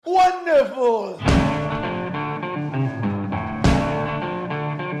beautiful!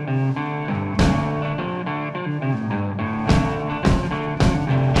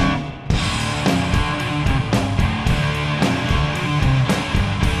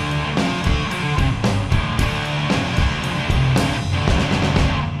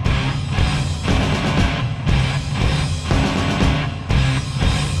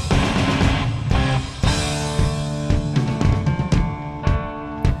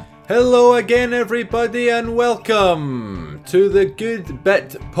 Hello again, everybody, and welcome to the Good Bit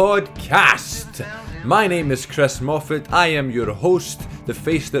Podcast. My name is Chris Moffat. I am your host, the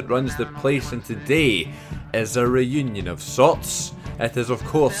face that runs the place, and today is a reunion of sorts. It is, of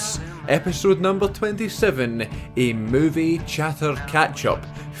course, episode number 27, a movie chatter catch-up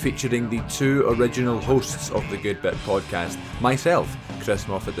featuring the two original hosts of the Good Bit Podcast, myself, Chris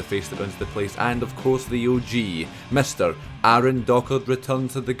Moffat, the face that runs the place, and of course the OG, Mr. Aron Dockard,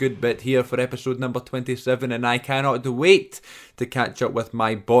 returns to the Good Bit here for episode number 27, and I cannot wait to catch up with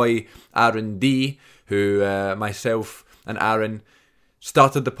my boy Aron D, who myself and Aron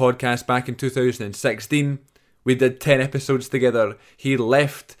started the podcast back in 2016. We did 10 episodes together. He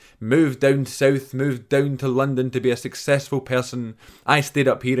left, moved down south, moved down to London to be a successful person. I stayed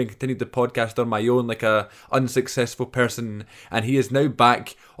up here and continued the podcast on my own like a unsuccessful person. And he is now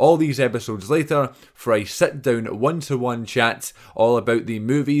back all these episodes later for a sit-down one-to-one chat all about the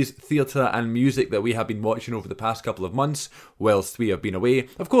movies, theatre and music that we have been watching over the past couple of months whilst we have been away.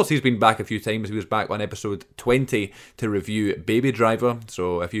 Of course, he's been back a few times. He was back on episode 20 to review Baby Driver.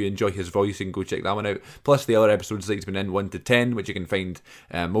 So if you enjoy his voice, you can go check that one out. Plus the other episodes that he's been in, 1 to 10, which you can find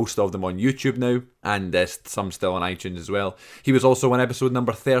most of them on YouTube now, and some still on iTunes as well. He was also on episode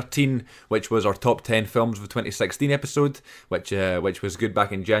number 13, which was our top 10 films of the 2016 episode, which was good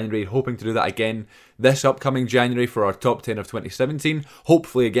back in January. Hoping to do that again this upcoming January for our top 10 of 2017.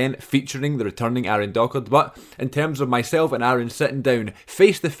 Hopefully again featuring the returning Aron Dockard. But in terms of myself and Aron sitting down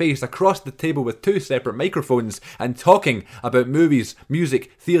face to face across the table with two separate microphones and talking about movies,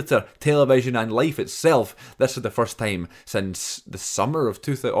 music, theatre, television and life itself, this is the first time since the summer of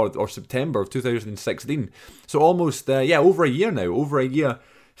or September of 2016. So almost over a year now. Over a year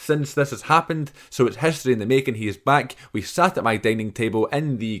since this has happened, so it's history in the making. He is back. We sat at my dining table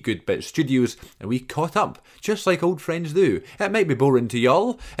in the Good Bit Studios and we caught up, just like old friends do. It might be boring to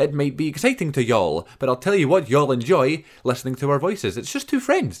y'all, it might be exciting to y'all, but I'll tell you what, y'all enjoy listening to our voices. It's just two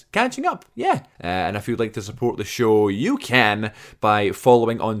friends catching up, yeah. And if you'd like to support the show, you can by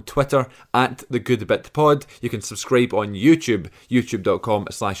following on Twitter at The Good Bit Pod. You can subscribe on YouTube,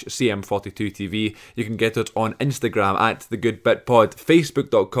 youtube.com/CM42TV. You can get it on Instagram at The Good Bit Pod,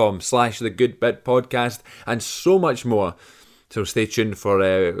 Facebook.com/The Good Bit Podcast, and so much more. So stay tuned for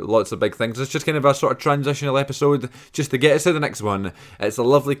lots of big things. It's just kind of a sort of transitional episode just to get us to the next one. It's a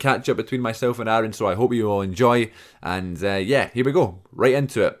lovely catch up between myself and Aron, so I hope you all enjoy. And here we go, right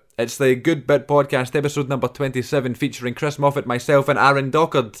into it. It's the Good Bit Podcast, episode number 27, featuring Chris Moffat, myself, and Aron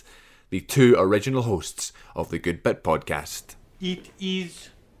Dockard, the two original hosts of the Good Bit Podcast. It is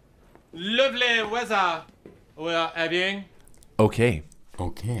lovely weather we are having. Okay.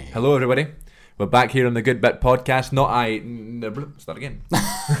 Hello, everybody. We're back here on the Good Bit Podcast. Start again.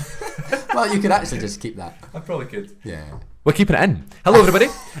 Well, you could actually just keep that. I probably could. Yeah. We're keeping it in. Hello, everybody.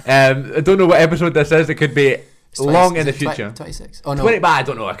 I don't know what episode this is. It could be long in the future. 26. Oh no. 20. But I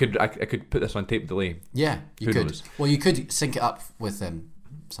don't know. I could put this on tape delay. Yeah, you Who could. knows? Well, you could sync it up with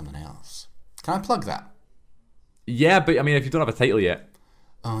something else. Can I plug that? Yeah, but I mean, if you don't have a title yet.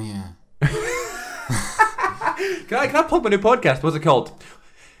 Oh yeah. Can I plug my new podcast? What's it called?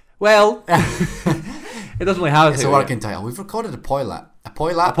 Well, it doesn't really have. It's a working title. We've recorded a pilot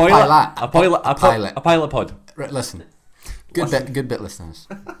pilot pod. Right, listen, good bit listeners.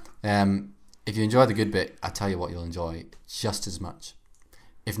 If you enjoy the Good Bit, I tell you what, you'll enjoy just as much,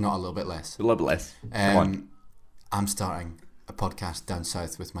 if not a little bit less. A little bit less. I'm starting a podcast down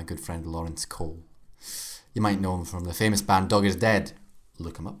south with my good friend Lawrence Cole. You might know him from the famous band Dog Is Dead.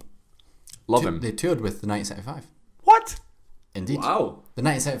 Look him up. Love him. They toured with the 1975. What? Indeed. Wow. The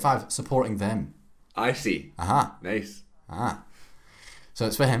 1975 supporting them. I see. Aha. Nice. So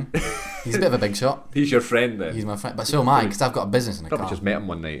it's for him. He's a bit of a big shot. He's your friend then. He's my friend, but so am I, because I've got a business in a Probably car. just met him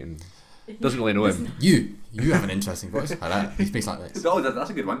one night and doesn't really know him. You have an interesting voice. I know. He speaks like this. Oh, that's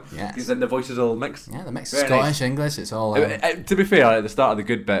a good one. Yes. Because then the voices all mix. Yeah, the mix. Very Scottish, nice. English, it's all... To be fair, at the start of the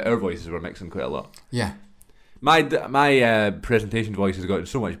Good Bit, our voices were mixing quite a lot. yeah. My presentation voice has gotten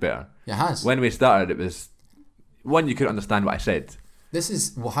so much better. It has. When we started, it was... One, you couldn't understand what I said. This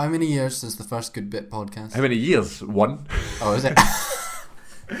is... Well, how many years since the first Good Bit podcast? How many years? One. Oh, is it?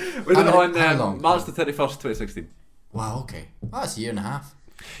 Was it How on long? March the 31st, 2016? Wow, okay. Well, that's a year and a half.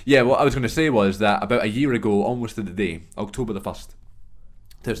 Yeah, what I was going to say was that about a year ago, almost to the day, October the 1st,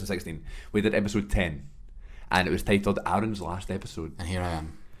 2016, we did episode 10. And it was titled Aron's Last Episode. And here I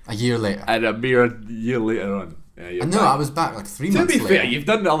am, a year later. And a mere year later on. I know, I was back like 3 months later. To be fair, you've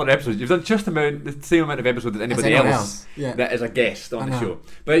done other episodes. You've done just the same amount of episodes as anybody else. Yeah. That is a guest on the show.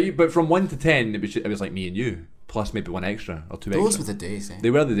 But from 1 to 10, it was like me and you, plus maybe one extra or two extra. Those were the days, eh? They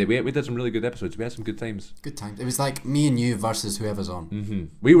were the day. We did some really good episodes. We had some good times. Good times. It was like me and you versus whoever's on. Mm-hmm.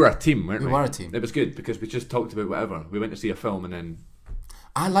 We were a team, weren't we? We were a team. It was good because we just talked about whatever. We went to see a film and then...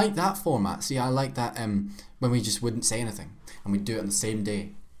 I like that format. See, I like that when we just wouldn't say anything and we'd do it on the same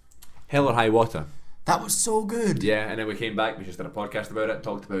day. Hell or High Water. That was so good. Yeah, and then we came back, we just did a podcast about it,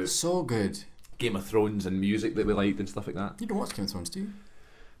 talked about so good Game of Thrones and music that we liked and stuff like that. You don't watch Game of Thrones, do you?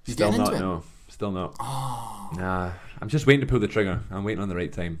 Still not, no. Still not. Oh. Nah, I'm just waiting to pull the trigger. I'm waiting on the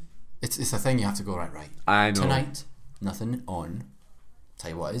right time. It's a thing you have to go right. I know. Tonight, nothing on. Tell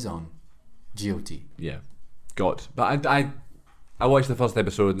you what is on. GOT. Yeah. But I watched the first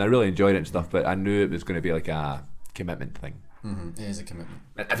episode and I really enjoyed it and stuff, but I knew it was going to be like a commitment thing. Mm-hmm. It is a commitment.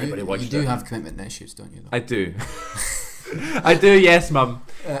 And everybody watched it. You do have commitment issues, don't you? Though? I do. I do, yes, Mum.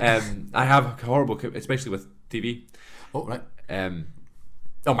 I have horrible, especially with TV. Oh, right.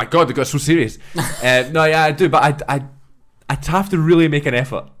 Oh my God, they got so serious. No, yeah, I do, but I have to really make an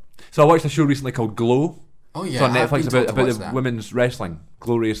effort. So I watched a show recently called Glow. Oh yeah, it's on Netflix about the that. women's wrestling,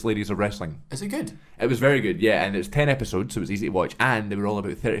 Glorious Ladies of Wrestling. Is it good? It was very good, yeah, and it was 10 episodes, so it was easy to watch, and they were all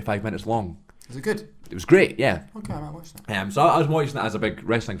about 35 minutes long. Is it good? It was great, yeah. Okay, I might watch that. So I was watching that as a big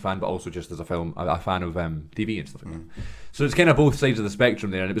wrestling fan, but also just as a fan of TV and stuff like that. So it's kind of both sides of the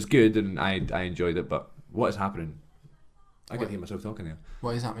spectrum there, and it was good, and I enjoyed it. But what is happening? I can hear myself talking there.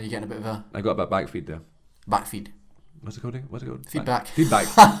 What is happening? You're getting a bit of a... I got a bit of backfeed there. Backfeed. What's it called? Feedback. Feedback.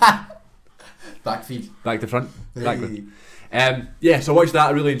 Backfeed. Back to front. Backward. Yeah, so I watched that.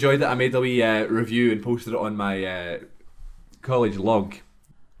 I really enjoyed it. I made a wee review and posted it on my college log.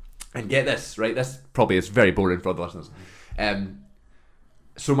 And get this, right? This probably is very boring for other listeners.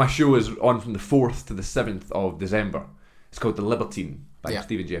 So my show is on from the 4th to the 7th of December. It's called The Libertine by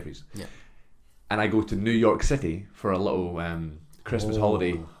Stephen Jeffries. Yeah. And I go to New York City for a little Christmas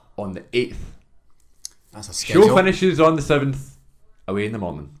holiday on the 8th. That's a schedule. Show finishes on the 7th, away in the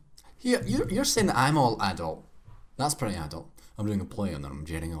morning. Yeah, you're saying that I'm all adult. That's pretty adult. I'm doing a play and then I'm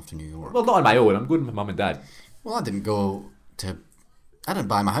jetting off to New York. Well, not on my own. I'm going with my mum and dad. Well, I didn't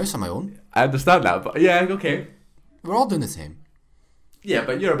buy my house on my own. I understand that, but yeah, okay. We're all doing the same. Yeah,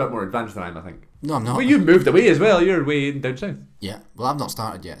 but you're a bit more advanced than I am, I think. No, I'm not. Well, you've moved away as well. You're way down south. Yeah, well, I've not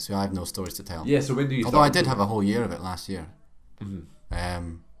started yet, so I have no stories to tell. Yeah, so when do you Although start? I did have a whole year of it last year. Mm-hmm.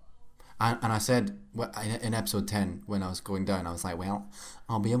 And I said in episode 10 when I was going down, I was like, well,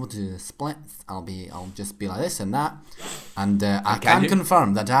 I'll be able to do the splits. I'll just be like this and that, and I can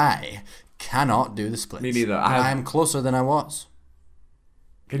confirm that I cannot do the splits. Me neither. I am closer than I was.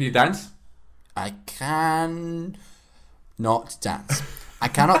 Can you dance? I can not dance. I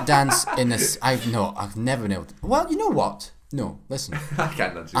cannot dance in this. I've never been able to. Well, you know what? No, listen. I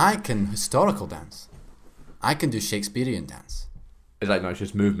can't dance. I can historical dance. I can do Shakespearean dance. Is that not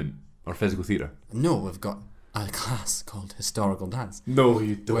just movement or physical theatre? No, we've got a class called historical dance. No,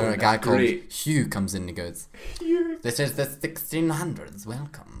 you don't. Where a guy called Hugh comes in and goes, Hugh. This is the 1600s,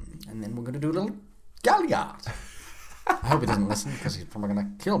 welcome. And then we're going to do a little galliard. I hope he doesn't listen because he's probably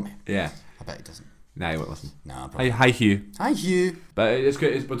going to kill me. Yeah. I bet he doesn't. Nah, he won't listen. No, probably. Hi, Hugh. Hi, Hugh. But it's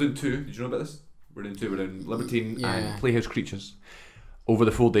good. We're doing 2. Did you know about this? We're doing 2. We're doing Libertine and Playhouse Creatures. Over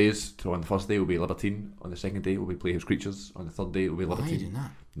the 4 days, so on the first day will be Libertine, on the second day will be Playhouse Creatures, on the third day will be Libertine. Why are you doing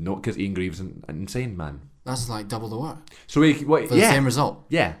that? Not because Ian Greaves is an insane man. That's like double the work. So for the same result.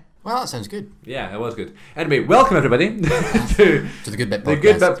 Yeah. Well, that sounds good. Yeah, it was good. Anyway, welcome everybody to the Good Bit Podcast. The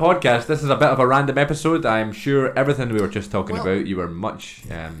Good Bit Podcast. This is a bit of a random episode. I'm sure everything we were just talking about you were much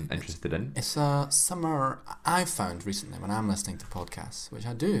interested in. It's a summer I've found recently when I'm listening to podcasts, which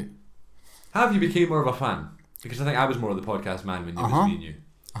I do. Have you become more of a fan? Because I think I was more of the podcast man when it was me and you.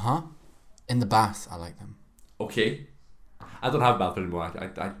 In the bath, I like them. Okay. I don't have a bath anymore. I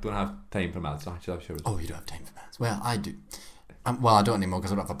don't have time for baths. I actually have showers. Oh, you don't have time for baths? Well, I do. Well, I don't anymore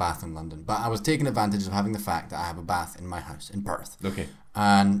because I don't have a bath in London. But I was taking advantage of having the fact that I have a bath in my house in Perth. Okay.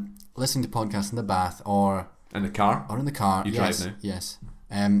 And listening to podcasts in the bath or... In the car? Or in the car. You drive now? Yes.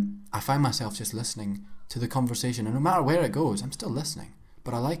 I find myself just listening to the conversation. And no matter where it goes, I'm still listening.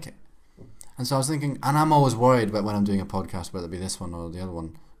 But I like it. And so I was thinking... And I'm always worried about when I'm doing a podcast, whether it be this one or the other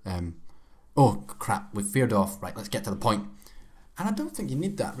one. Oh, crap. We've veered off. Right, let's get to the point. And I don't think you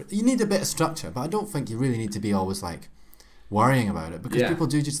need that. You need a bit of structure. But I don't think you really need to be always like... worrying about it because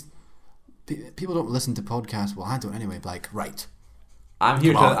people don't listen to podcasts. Well, I don't anyway. Like, right, I'm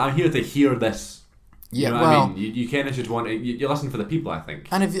here Come on. I'm here to hear this. Yeah, you know well, what I mean? You kind of just want to, you listen for the people, I think.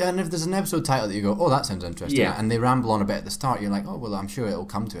 and if there's an episode title that you go, oh, that sounds interesting, Yeah. and they ramble on a bit at the start, you're like, oh, well, I'm sure it'll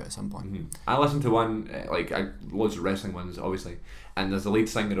come to it at some point. I listened to one, loads of wrestling ones, obviously, and there's the lead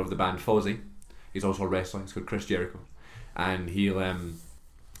singer of the band Fozzy. He's also a wrestler. He's called Chris Jericho, and he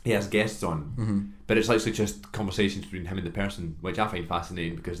has guests on, but it's actually just conversations between him and the person, which I find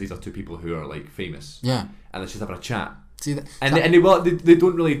fascinating because these are two people who are like famous, Yeah. and they're just having a chat. See that, They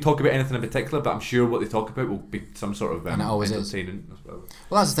don't really talk about anything in particular, but I'm sure what they talk about will be some sort of And it always is. entertaining as well.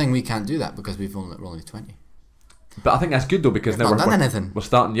 well, that's the thing. We can't do that because we're only 20. But I think that's good though, because We've now not done anything. we're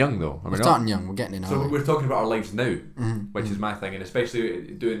starting young though. We're starting young. We're getting in. So early. we're talking about our lives now, which is my thing, and especially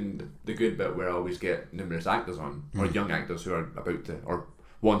doing the good bit where I always get numerous actors on, or young actors who are about to or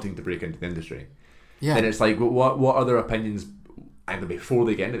wanting to break into the industry. Yeah. Then it's like, what are their opinions either before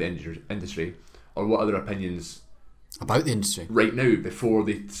they get into the industry, or what are their opinions About the industry. right now before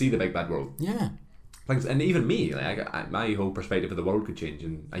they see the big bad world? Yeah. Things, and even me, like my whole perspective of the world could change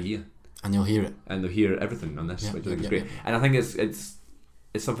in a year, And you'll hear it. and they'll hear everything on this, Yeah, which I think yeah, is great. yeah. And I think it's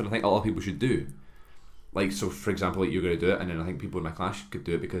something I think a lot of people should do. Like, so for example, like you're going to do it, and then I think people in my class could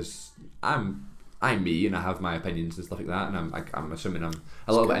do it because I'm me, and I have my opinions and stuff like that, and I'm assuming I'm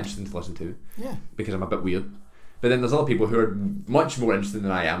a little bit interesting to listen to Yeah. because I'm a bit weird. But then there's other people who are much more interesting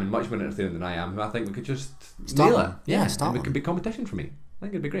than I am, and much more entertaining than I am, who I think we could just Start nail it. one. Yeah, start and it one. could be competition for me. I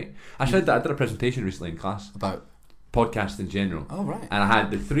think it'd be great. I did a presentation recently in class, About. podcasts in general. Oh, right. And I had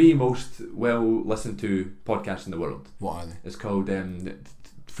the 3 most well listened to podcasts in the world. What are they? It's called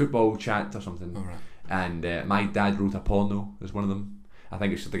Football Chat or something. Oh, right. And My Dad Wrote a Porno is one of them. I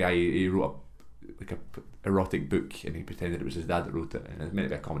think it's just the guy, he wrote a erotic book and he pretended it was his dad that wrote it, and it's meant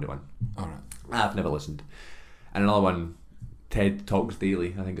to be a comedy one. All right. I've never listened. And another one, Ted Talks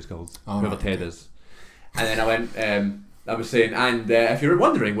Daily, I think it's called. Oh, Whoever right, Ted okay. is. And then I went, I was saying, and if you're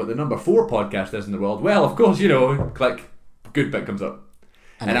wondering what the number 4 podcast is in the world, well, of course, click, good bit comes up.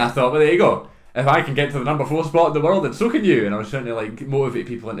 And I thought, well, there you go. If I can get to the number 4 spot in the world, then so can you. And I was trying to like motivate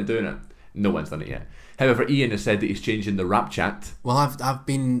people into doing it. No one's done it yet. However, Ian has said that he's changing the rap chat. Well, I've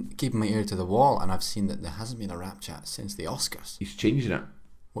been keeping my ear to the wall, and I've seen that there hasn't been a rap chat since the Oscars. He's changing it.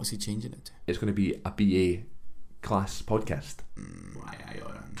 What's he changing it to? It's going to be a BA class podcast.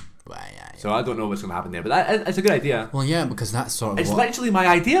 So I don't know what's going to happen there, but it's a good idea. Well, yeah, because that's sort of It's what literally my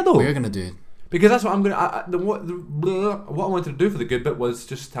idea, though. we're going to do. Because that's what I'm going to... What I wanted to do for the good bit was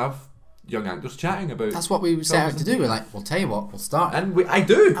just have young actors chatting about... That's what we set out to do. We're like, we'll tell you what, we'll start. And I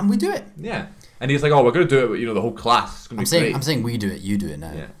do. And we do it. Yeah. And he's like, oh, we're going to do it with, the whole class. It's going to be great. I'm saying we do it, you do it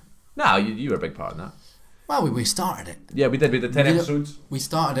now. Yeah. No, you were a big part in that. Well, we started it. Yeah, we did. We did 10 We did it- episodes. We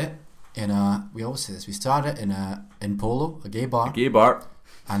started it in a... We always say this. We started it in Polo, a gay bar. Gay bar.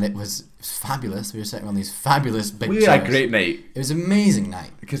 And it was fabulous. We were sitting on these fabulous big We chairs. had a great night. It was an amazing night.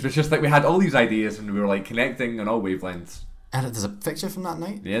 Because it was just like we had all these ideas and we were like connecting on all wavelengths. And there's a picture from that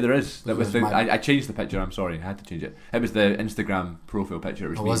night. Yeah, there is. That was It was I changed the picture. I'm sorry, I had to change it. It was the Instagram profile picture. It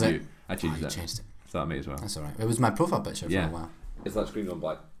was Oh, me was and it? you. I changed you it. changed it. So that made as well. That's alright. It was my profile picture for Yeah. a while. Is that screen on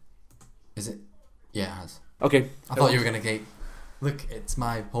black? Is it? Yeah, it has. Okay. I thought you were going to get... Look, it's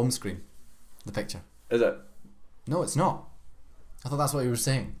my home screen. The picture. Is it? No, it's not. I thought that's what you were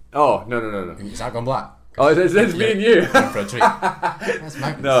saying. Oh no. Is that gone black? Oh, it's me and you. In for a treat. That's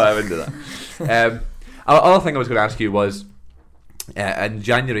my... No, I wouldn't do that. Other thing I was going to ask you was, in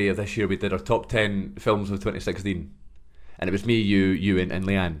January of this year, we did our top 10 films of 2016, and it was me, you, and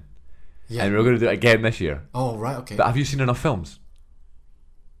Leanne, Yeah. and we were going to do it again this year. Oh, right, okay. But have you seen enough films?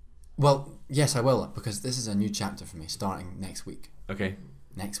 Well, yes, I will, because this is a new chapter for me, starting next week. Okay.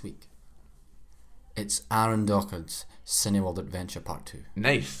 Next week. It's Aaron Dockard's Cineworld Adventure Part 2.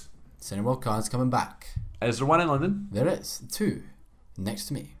 Nice. Cineworld card's coming back. Is there one in London? There is. 2. Next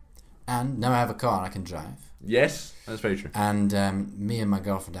to me. And now I have a car I can drive. Yes, that's very true. And me and my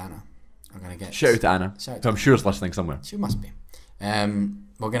girlfriend Anna are going to get... Shout out to Anna, Shout out who to I'm sure is listening somewhere. She must be.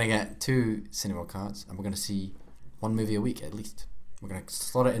 We're going to get 2 Cineworld cards, and we're going to see one movie a week at least. We're going to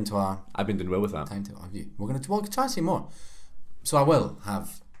slot it into our I've been doing well with that. timetable. Have you? We're going to try and see more. So I will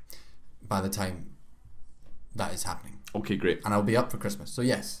have, by the time that is happening. Okay, great. And I'll be up for Christmas. So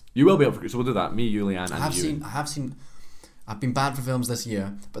yes. You will be up for so we'll do that. Me, you, Leanne, and you. I have seen I've been bad for films this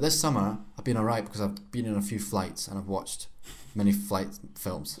year, but this summer I've been alright because I've been in a few flights and I've watched many flight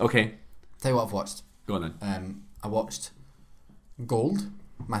films. Okay. Tell you what I've watched. Go on then. I watched Gold,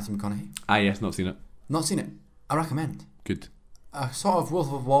 Matthew McConaughey. Ah, yes, not seen it. Not seen it. I recommend. Good. A sort of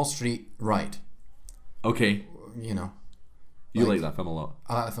Wolf of Wall Street ride. Okay. You know. You like that film a lot.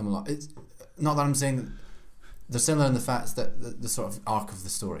 I like the film a lot. It's not that I'm saying that they're similar in the fact that the sort of arc of the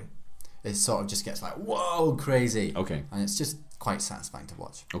story, it sort of just gets like whoa crazy. Okay. And it's just quite satisfying to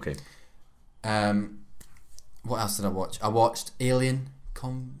watch. Okay. What else did I watch? I watched Alien.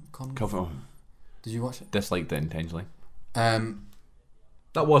 Cover. Did you watch it? Disliked it intentionally. Um,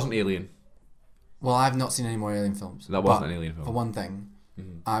 That wasn't Alien. well, I've not seen any more Alien films. That wasn't but an Alien film. For one thing, it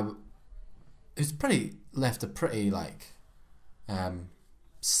was left a pretty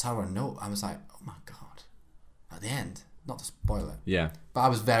sour note. I was like, oh my god, at the end. Not to spoil it. Yeah. But I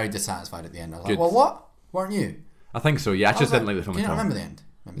was very dissatisfied at the end. I was Good. like, well, what? Weren't you? I think so, yeah. I just didn't like the film Can at you all. not remember the end?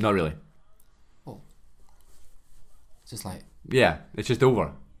 Not really. It's just like, Yeah, it's just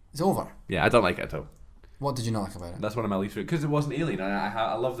over. it's over. Yeah, I don't like it at all. What did you not like about it? That's one of my least favorite because it wasn't Alien.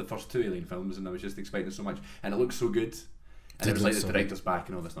 I love the first two Alien films, and I was just expecting so much, and it looked so good, and it was like the director's back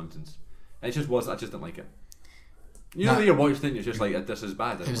and all this nonsense. And it just was. I just didn't like it. You know that you're watching it, you're just like, this is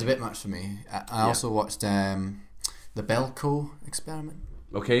bad. It was a bit much for me. I also watched the Belko experiment.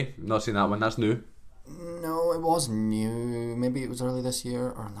 Okay, not seen that one. That's new. No, it was new. Maybe it was early this year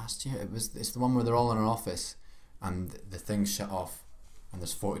or last year. It's the one where they're all in an office, and the thing's shut off, and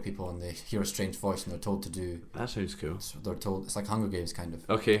there's 40 people, and they hear a strange voice, and they're told to do. That sounds cool. So they're told it's like Hunger Games kind of.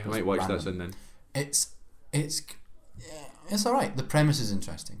 Okay, I might watch that soon then. It's all right. The premise is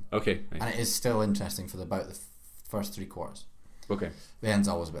interesting. Okay, nice. And it is still interesting for about the first 3 quarters. Okay. The end's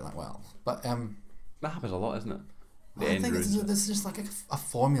always a bit like, well, but that happens a lot, isn't it? I think there's just like a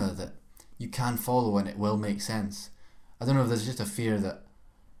formula that you can follow and it will make sense. I don't know if there's just a fear that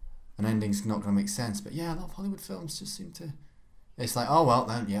an ending's not going to make sense, but yeah, a lot of Hollywood films just seem to. It's like, oh well,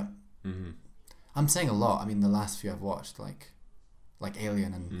 then yeah. Mm-hmm. I'm saying a lot. I mean, the last few I've watched, like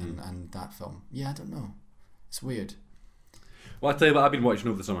Alien and that film. Yeah, I don't know. It's weird. Well, I'll tell you what I've been watching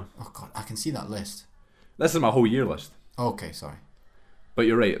over the summer. Oh god, I can see that list. This is my whole year list. Okay, sorry. But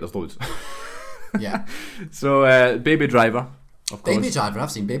you're right, there's loads. Yeah. So, Baby Driver, of course. Baby Driver, I've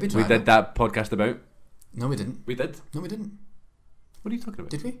seen Baby Driver. We did that podcast about. No, we didn't. We did? No, we didn't. What are you talking about?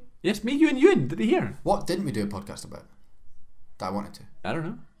 Did we? Yes, me, you, and Ewan. Did he hear? What didn't we do a podcast about? That I wanted to. I don't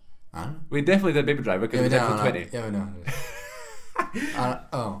know. I don't know. We definitely did Baby Driver because we did for 20. Yeah, we know.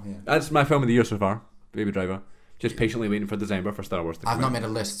 Oh, yeah. That's my film of the year so far, Baby Driver. Just patiently waiting for December for Star Wars to come I've not out. made a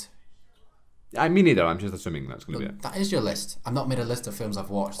list. I mean, neither. I'm just assuming that's going to be it. That is your list. I've not made a list of films I've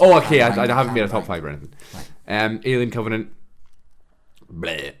watched. Oh, okay. I haven't made a top 5 or anything. Right. Alien Covenant.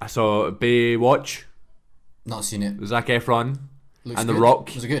 Bleh. I saw Baywatch. Not seen it. Zac Efron. Looks and good. The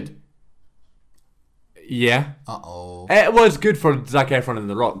Rock. Was it good? Yeah. Uh-oh. It was good for Zac Efron and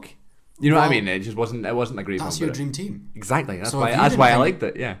The Rock. You know what I mean? It just wasn't. It wasn't a great film. That's your dream team. Exactly. That's So why. have you That's been why I thinking- liked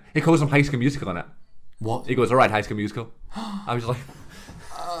it. Yeah. He calls him High School Musical in it. What? He goes, "All right, High School Musical." I was like,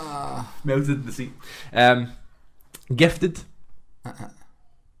 melted in the seat. Gifted.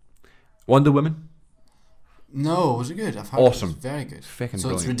 Wonder Woman. No, was it good? I've heard Awesome. It was very good. Fucking so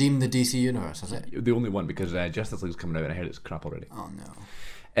it's brilliant. redeemed the DC universe, has it? The only one because Justice League's coming out and I heard it's crap already. Oh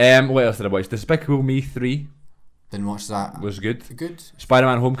no. What else did I watch? Despicable Me 3 Didn't watch that. was good. Good.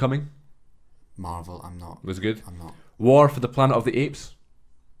 Spider-Man Homecoming Marvel, I'm not. was good. I'm not. War for the Planet of the Apes.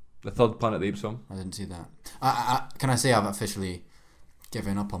 The third Planet of the Apes film. I didn't see that. Can I say I've officially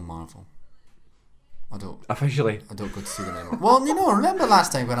given up on Marvel? I don't go to see them anymore. Well, remember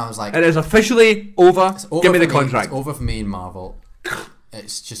last time when I was like, It is officially over. it's over Give me for the contract. It's over for me in Marvel.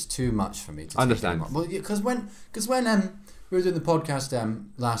 It's just too much for me to Understand. take anymore. Well, because when we were doing the podcast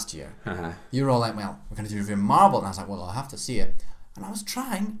last year, you were all like, well, we're going to do a review of Marvel, and I was like, well, I'll have to see it. And I was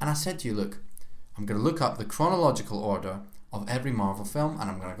trying, and I said to you, look, I'm going to look up the chronological order of every Marvel film, and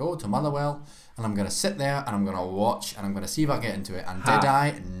I'm going to go to Motherwell, and I'm going to sit there, and I'm going to watch, and I'm going to see if I get into it. And did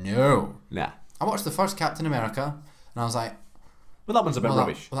I? No. Nah. I watched the first Captain America, and I was like, Well, that one's a bit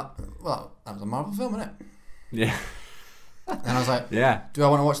rubbish. that was a Marvel film, innit? Yeah. And I was like, Yeah. do I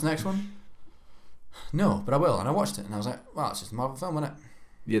want to watch the next one? No, but I will. And I watched it, and I was like, well, it's just a Marvel film, innit?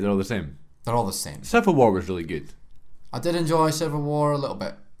 Yeah, they're all the same. They're all the same. Civil War was really good. I did enjoy Civil War a little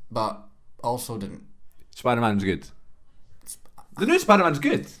bit, but also didn't. Spider-Man's good. The new Spider-Man's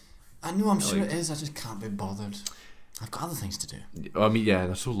good. I know, I'm sure it is. I just can't be bothered. I've got other things to do. I mean, yeah,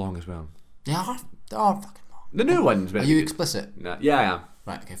 they're so long as well. They are fucking long. The new one's better. Are you explicit? Nah. Yeah, I am.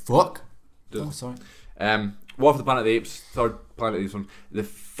 Right, okay, fuck. Do- Oh, sorry. War for the Planet of the Apes, third Planet of the Apes one. The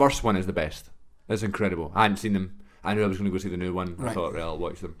first one is the best. It's incredible. I hadn't seen them. I knew I was going to go see the new one. I Right. thought, well, I'll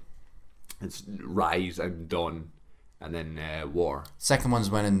watch them. It's Rise and Dawn, and then War. Second one's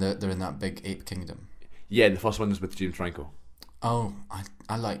when they're in that big ape kingdom. Yeah, the first one is with James Franco. Oh,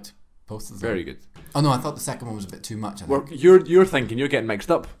 I liked both of them. Very good. Oh no, I thought the second one was a bit too much. I Well, think. you're thinking you're getting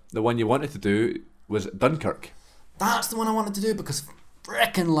mixed up. The one you wanted to do was Dunkirk. That's the one I wanted to do because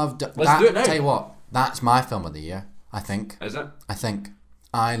frickin' loved it. Let's do it now. Tell you what, that's my film of the year. I think. Is it? I think.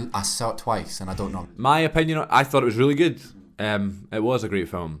 I saw it twice and I don't know. My opinion, I thought it was really good. It was a great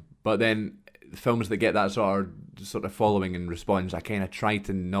film, but then films that get that sort of following and response, I kind of try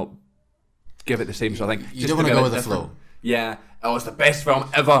to not give it the same sort of thing. You don't want to go with the flow. Yeah. Oh, it's the best film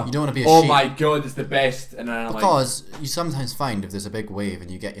ever. You don't want to be a oh sheep. my god, it's the best. And then I'm because you sometimes find if there's a big wave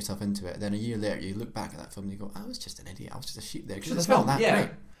and you get yourself into it, then a year later you look back at that film and you go, I was just an idiot. I was just a sheep there because it's not that great.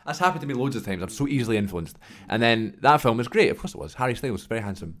 That's happened to me loads of times. I'm so easily influenced. And then that film was great. Of course it was. Harry Styles, very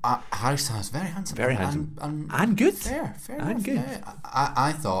handsome. Harry Styles, very handsome. Very handsome. And good. Fair and enough. good. Yeah.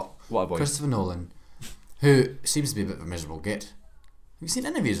 I thought what a boy. Christopher Nolan, who seems to be a bit of a miserable git. Have you seen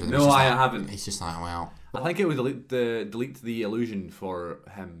interviews with him? No, I haven't. He's just like, well... I think it would delete the illusion for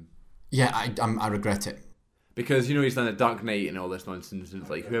him. Yeah, I regret it. Because, he's done a Dark Knight and all this nonsense, and it's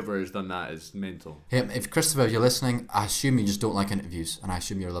like, whoever has done that is mental. Hey, if Christopher, if you're listening, I assume you just don't like interviews, and I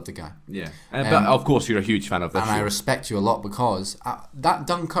assume you're a lovely guy. Yeah. But, of course, you're a huge fan of this And show. I respect you a lot because that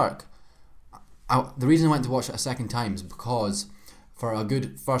Dunkirk, the reason I went to watch it a second time is because for a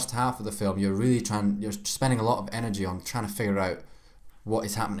good first half of the film, you're spending a lot of energy on trying to figure out what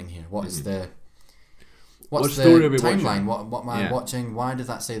is happening here. What's the story are we timeline? watching? What am I watching? Why does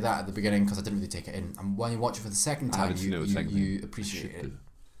that say that at the beginning? Because I didn't really take it in. And when you watch it for the second time, you appreciate it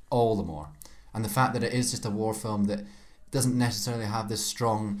all the more. And the fact that it is just a war film that doesn't necessarily have this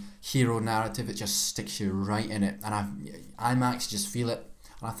strong hero narrative, it just sticks you right in it. And IMAX just feel it.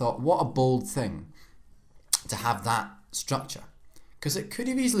 And I thought, what a bold thing to have that structure. Because it could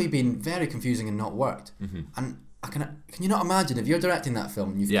have easily been very confusing and not worked. Mm-hmm. And can you not imagine if you're directing that film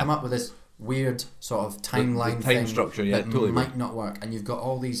and you've come up with this weird sort of timeline the time thing structure, that totally might not work, and you've got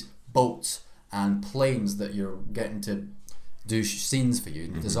all these boats and planes that you're getting to do scenes for you.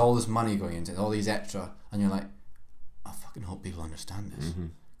 There's all this money going into it, all these extra, and you're like, I fucking hope people understand this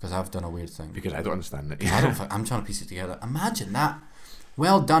because I've done a weird thing. Because I don't understand it. I'm trying to piece it together. Imagine that.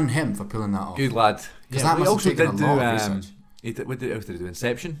 Well done him for pulling that off. Good lad. Because that must have taken a lot of research. What else did he do?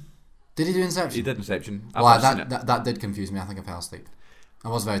 Inception? Did he do Inception? He did Inception. That did confuse me. I think I fell asleep. I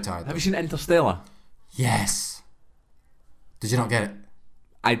was very tired. Have you seen Interstellar? Yes. Did you not get it?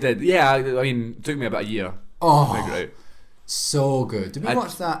 I did. Yeah, I mean, it took me about a year. Oh, to figure it out. So good. Did we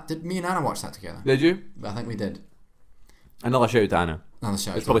watch that? Did me and Anna watch that together? Did you? I think we did. Another shout out to Anna. Another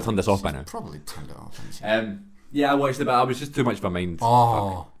shout out. It's probably turned this off by now. Probably turned it off. Yeah, I watched it, but I was just too much of a mind.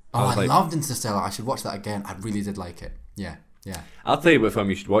 I loved Interstellar. I should watch that again. I really did like it. Yeah. I'll tell you what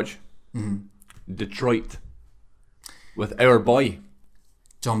film you should watch. Detroit. With our boy.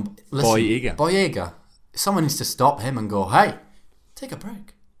 Boyega. Someone needs to stop him and go, hey, take a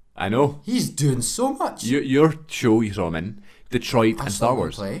break. I know. He's doing so much. Your show you saw him in, Detroit and Star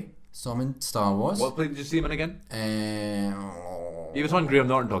Wars. Saw him in Star Wars. What play did you see him in again? He was on Graham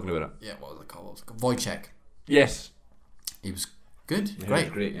Norton talking about it. Yeah, what was it called? Wojciech. Yes. He was good. Yeah, great. He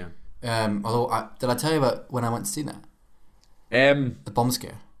was great, yeah. Although, did I tell you about when I went to see that? The bomb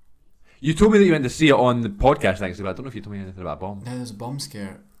scare. You told me that you went to see it on the podcast, actually, but I don't know if you told me anything about a bomb. No, there's a bomb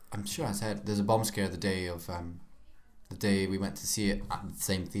scare. I'm sure I said there's a bomb scare the day we went to see it at the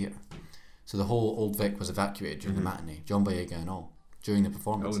same theatre. So the whole Old Vic was evacuated during the matinee, John Boyega and all, during the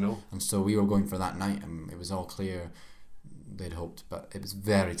performance. Oh no! And so we were going for that night, and it was all clear. They'd hoped, but it was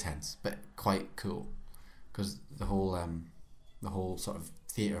very tense, but quite cool, because the whole sort of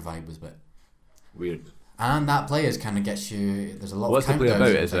theatre vibe was a bit weird. And that players kind of gets you. There's a lot. What's of the play about?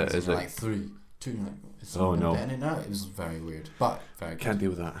 Is it like 3, 2? Like, oh no! It was very weird, but very good. Can't deal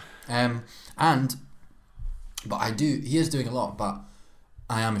with that. He is doing a lot, but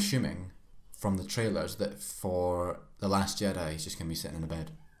I am assuming from the trailers that for The Last Jedi, he's just gonna be sitting in a bed.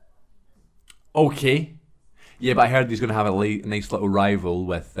 Okay. Yeah, but I heard he's going to have a nice little rival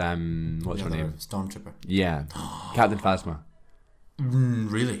with what's her name? Stormtrooper. Yeah, Captain Phasma.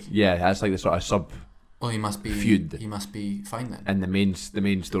 Really? Yeah, that's like the sort of sub. Well, he must be feud. He must be fine then. And the main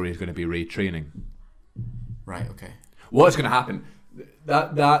story is going to be Rey training. Right. Okay. What's going to happen?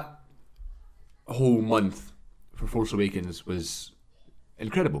 That whole month for Force Awakens was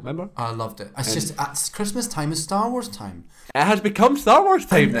incredible. Remember? I loved it. It's just at Christmas time is Star Wars time. It has become Star Wars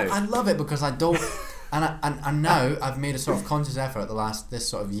time now. I love it because I don't. And now I've made a sort of conscious effort this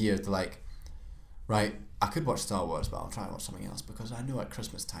sort of year to like, right, I could watch Star Wars, but I'll try and watch something else because I know at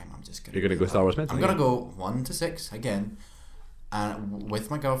Christmas time I'm just gonna. You're gonna go Star Wars mentally. I'm gonna go 1 to 6 again, and with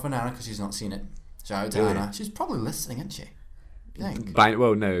my girlfriend Anna because she's not seen it. Shout out to Anna. She's probably listening, isn't she? I think.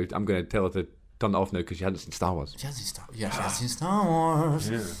 Well, no, I'm gonna tell her to turn it off now because she hasn't seen Star Wars. She hasn't seen Star. Yeah, she hasn't seen Star Wars.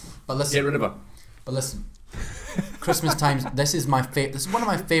 Yeah. But listen, get rid of her. But listen, Christmas times. This is one of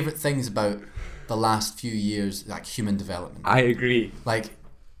my favorite things about the last few years, like human development. I agree. Like,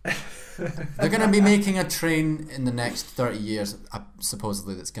 they're going to be making a train in the next 30 years,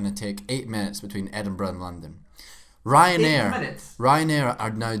 supposedly, that's going to take 8 minutes between Edinburgh and London. minutes. Ryanair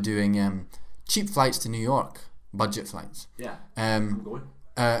are now doing cheap flights to New York, budget flights. Yeah. I'm going.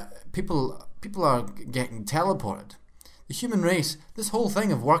 People are getting teleported. The human race, this whole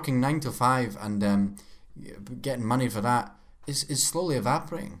thing of working 9 to 5 and getting money for that is slowly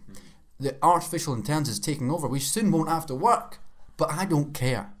evaporating. The artificial intelligence is taking over. We soon won't have to work, but I don't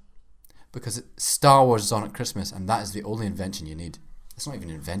care, because Star Wars is on at Christmas, and that is the only invention you need. It's not even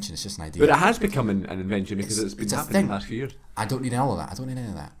an invention; it's just an idea. But it has become an invention because it's been happening in the last few years. I don't need all of that. I don't need any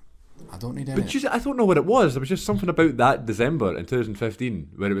of that. I don't need any. But I don't know what it was. There was just something about that December in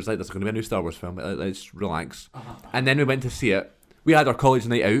 2015 where it was like, there's going to be a new Star Wars film. Let's relax. And then we went to see it. We had our college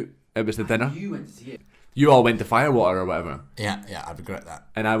night out. It was the dinner. You went to see it. You all went to Firewater or whatever. Yeah, I regret that.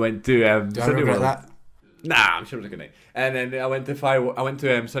 And I went to Do I Sunday regret World. that? Nah, I'm sure it was a good night. And then I went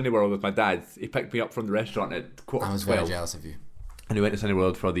to Sunday World with my dad. He picked me up from the restaurant at 12:15. I was very jealous of you. And we went to Sunday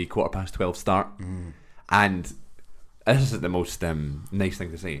World for the 12:15 start. And this isn't the most nice thing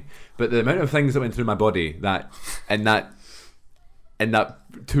to say, but the amount of things that went through my body that in that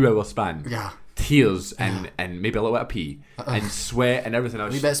 2 hour span, tears and maybe a little bit of pee and sweat and everything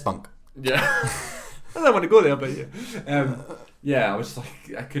else. A wee bit of spunk. Yeah. I don't want to go there, but yeah, I was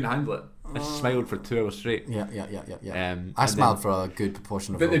like, I couldn't handle it. I smiled for 2 hours straight. Yeah. I smiled for a good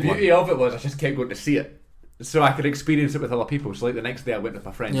proportion of it. But the beauty of it was I just kept going to see it, so I could experience it with other people. So like the next day I went with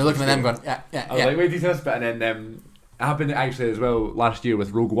my friends. You're looking at them going, I was like, wait, do this bit, and then it happened actually as well last year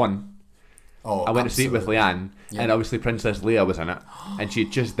with Rogue One. Oh, I went to see it with Leanne, Yeah. and obviously Princess Leia was in it, and she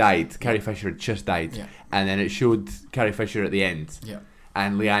had just died. Carrie Fisher had just died, and then it showed Carrie Fisher at the end,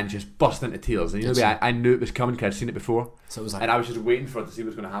 and Leanne just burst into tears. And you know, I knew it was coming because I'd seen it before, so it was like, and I was just waiting for it to see what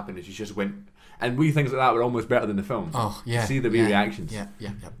was going to happen, and she just went. And wee things like that were almost better than the film. Oh yeah, to see the wee reactions. Yeah.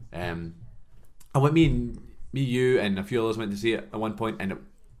 I went, me, you, and a few others went to see it at one point, and at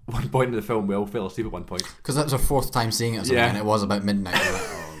one point in the film we all fell asleep at one point because that was our 4th time seeing it or something, Yeah. and it was about midnight. We were like,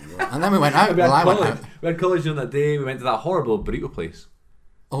 oh, God. And then we went out. We I went college. out. We had college on that day. We went to that horrible burrito place.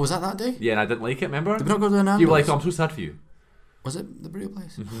 Oh, was that day? Yeah, and I didn't like it. Remember? Did we not go to the Nando's? You were like, "Oh, I'm so sad for you." Was it the burrito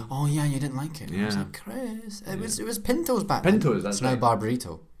place? Oh yeah, you didn't like it. I was Yeah. like, Chris, it was Pinto's back Pinto's, then. that's It's now right.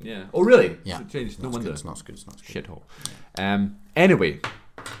 Barburrito. Yeah. Oh, really? Yeah. So it changed. No Not wonder. good. It's not good. It's not good. Shithole. Anyway,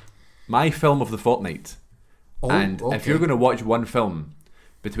 my film of the fortnight. Oh, And okay. if you're going to watch one film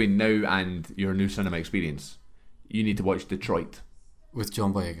between now and your new cinema experience, you need to watch Detroit. With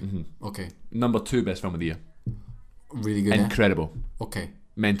John Boyega. Mm-hmm. Okay. Number 2 best film of the year. Really good. Incredible. Okay.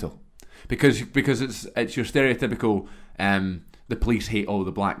 Mental. Because it's your stereotypical the police hate all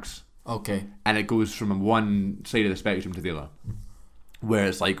the blacks. Okay. And it goes from one side of the spectrum to the other. Where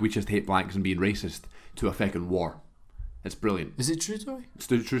it's like, we just hate blacks and being racist, to a fucking war. It's brilliant. Is it true story?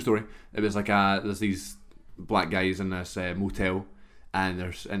 It's a true story. It was like there's these black guys in this motel, and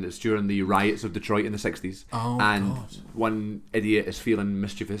it's during the riots of Detroit in the 60s. Oh, and God. one idiot is feeling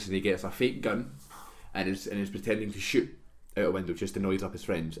mischievous, and he gets a fake gun, and is pretending to shoot out a window just to noise up his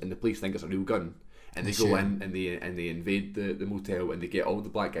friends, and the police think it's a real gun, and they They go shoot in and they invade the motel, and they get all the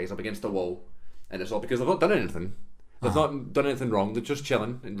black guys up against a wall, and it's all because they've not done anything. They've not done anything wrong. They're just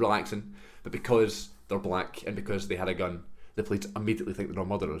chilling and relaxing, but because they're black and because they had a gun, the police immediately think they're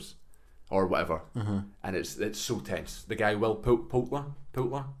murderers or whatever, and it's so tense. The guy Will Poulter,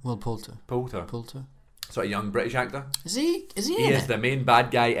 Will Poulter. Poulter. sort of young British actor. Is he He in is it? the main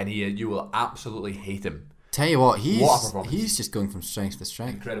bad guy, and you will absolutely hate him. Tell you what, What a performance. he's just going from strength to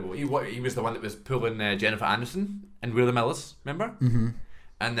strength. Incredible. He was the one that was pulling Jennifer Aniston and We're the Millers, remember? Mm-hmm.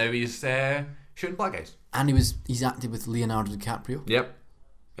 And now he's shooting black guys. And he's acted with Leonardo DiCaprio. Yep.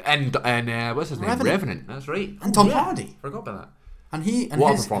 And what's his name? Revenant. That's right. And Tom Hardy. Forgot about that. And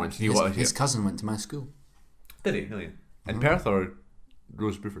What a his, performance. His cousin went to my school. Did he? Really? In Perth or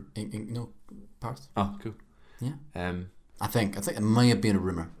Rose Bruford? No, Perth. Oh, cool. Yeah. I think it may have been a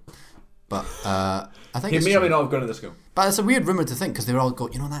rumour, but I think He it's may or true. may not have gone to the school. But it's a weird rumour to think because they were all go,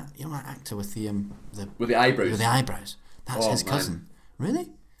 you know that actor with the With the eyebrows. with the eyebrows. That's Oh, his man. cousin.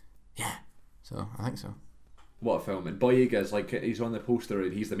 Really? Yeah. So I think so. What a film. And Boyega's like, he's on the poster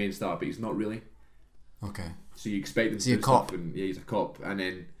and he's the main star, but he's not really. Okay. So you expect him Is to he a do cop? stuff, and yeah, he's a cop, and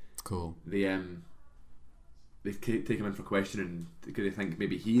then Cool. they take him in for questioning because they think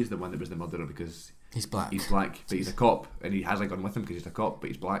maybe he is the one that was the murderer because He's black. he's black, but he's a cop, and he has a gun with him because he's a cop, but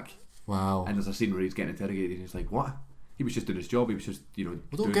he's black. Wow. And there's a scene where he's getting interrogated, and he's like, "What? He was just doing his job. He was just, Well,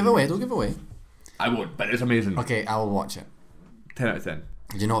 don't doing give it." away. Don't give away. I won't, but it's amazing. Okay, I will watch it. 10 out of 10.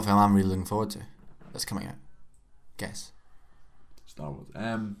 Do you know what film I'm really looking forward to? That's coming out. Guess. Star Wars.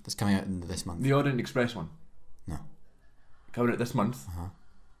 That's coming out in this month. The Orient Express one No. coming out this month. Uh-huh.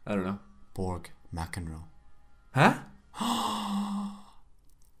 I don't know. Borg McEnroe. Huh?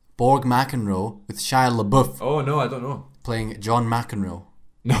 Borg McEnroe with Shia LaBeouf Oh no, I don't know. playing John McEnroe.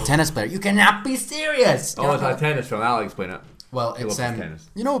 No. A tennis player. You cannot be serious! Oh, it's a tennis film. I'll explain it. Well, He it's loves tennis.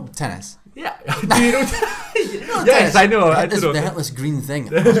 you know tennis. Yeah. Do you know No, yes, tennis. I know. I This do know. the hitless green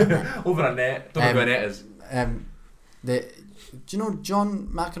thing. Over a net. Don't know who a net is. Do you know John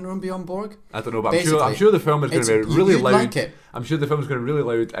McEnroe and Bjorn Borg? I don't know, but Basically, I'm sure the film is going to be really you'd loud. like it. I'm sure the film is going to be really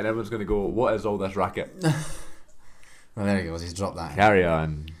loud, and everyone's going to go, "What is all this racket?" Well, there he goes. He's dropped that. Carry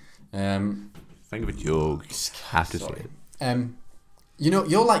on. Um, Think of a joke. Have to say sorry. it. You know,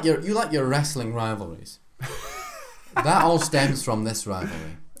 you like your wrestling rivalries. That all stems from this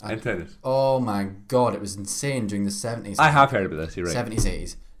rivalry. And tennis. Oh my god, it was insane during the 70s. I have heard about this. You're right. 70s,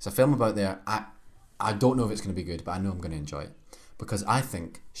 80s. It's a film about there. I don't know if it's going to be good, but I know I'm going to enjoy it because I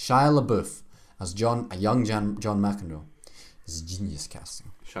think Shia LaBeouf as a young John McEnroe is genius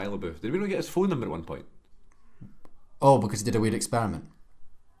casting. Shia LaBeouf. Did we not get his phone number at one point? Oh, because he did a weird experiment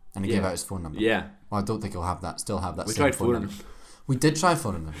and he Yeah. gave out his phone number. Yeah. Well, I don't think he'll have that. Still have that. We same tried phone phoning number. him. We did try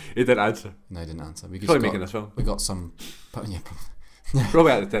phoning him. He didn't answer. No, he didn't answer. We He's just probably got- making this film. We got some. Yeah, probably.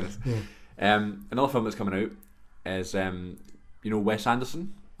 Probably at the tennis. Another film that's coming out is Wes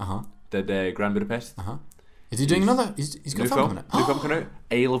Anderson Uh huh. did Grand Budapest. Uh huh. Is he doing another? He's got New a film coming out. New film coming out.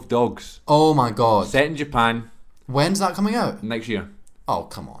 Isle of Dogs. Oh my god! Set in Japan When's that coming out? next year. Oh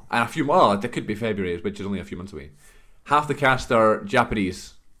come on! And a few more. It could be February, which is only a few months away. Half the cast are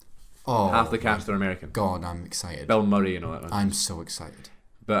Japanese. Oh, Half the cast are American. God, I'm excited. Bill Murray and all that. I'm so excited.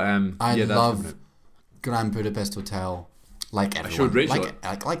 But I yeah, that's love coming out. Grand Budapest Hotel. Like everyone, showed Rachel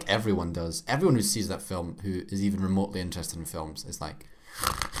it. like everyone does. Everyone who sees that film, who is even remotely interested in films, is like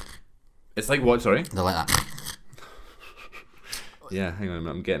It's like what? Sorry. they're like that. Yeah, hang on.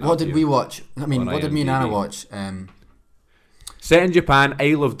 I'm getting. What up did here. we watch? I mean, On what did me and Anna IMDb. watch? Set in Japan,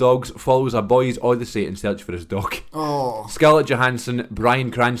 Isle of Dogs follows a boy's odyssey in search for his dog. Oh, Scarlett Johansson,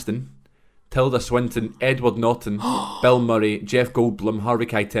 Bryan Cranston, Tilda Swinton, Edward Norton, Bill Murray, Jeff Goldblum, Harvey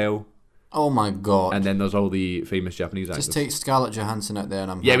Keitel, oh my god! and then there's all the famous Japanese actors. Just take Scarlett Johansson out there,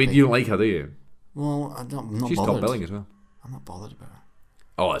 and I'm yeah, happy. you don't like her, do you? Well, I'm not She's bothered. top billing as well. I'm not bothered about her.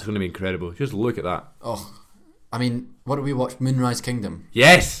 Oh, it's going to be incredible. Just look at that. Oh, I mean, what did we watch? Moonrise Kingdom.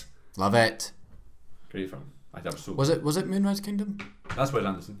 Yes! Love it. Great film. I'm so... Was it Moonrise Kingdom? That's Wes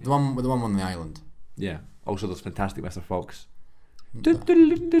Anderson. The one with the one on the island. Yeah. Also, there's Fantastic Mr. Fox.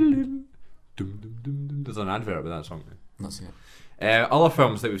 Mm. There's an advert with that song. Not seen it. Other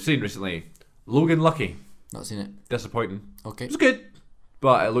films that we've seen recently. Logan Lucky. Not seen it. Disappointing. Okay. It was good,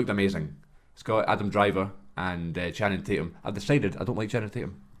 but it looked amazing. It's got Adam Driver and Channing Tatum. I've decided I don't like Channing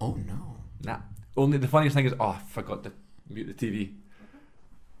Tatum. Oh no. Nah. Only the funniest thing is, I forgot to mute the TV.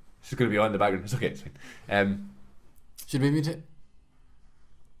 It's just going to be on in the background. It's okay. It's fine. Should we mute it?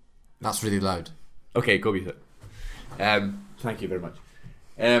 That's really loud. Okay, go mute it. Thank you very much.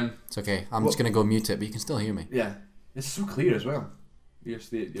 It's okay. I'm just gonna go mute it, but you can still hear me. Yeah, it's so clear as well.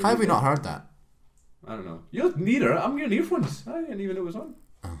 How have we not heard that? I don't know. You're neither. I'm getting earphones. I didn't even know it was on.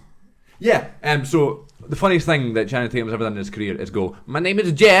 Oh. Yeah. So the funniest thing that Channing Tatum's ever done in his career is go, "My name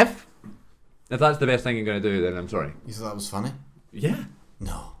is Jeff." If that's the best thing you're going to do, then I'm sorry. You thought that was funny? Yeah.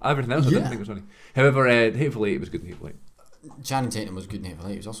 No. Everything else I didn't think was funny. However, Hateful Eight was good in Hateful Eight. Channing Tatum was good in Hateful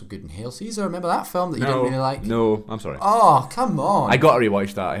Eight. He was also good in Hail Caesar. Remember that film that you didn't really like? No, I'm sorry. Oh, come on. I got to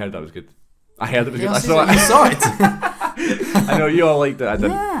rewatch that. I heard that was good. I heard it was Hail good. I Caesar, saw it. you saw it. I know you all liked it. I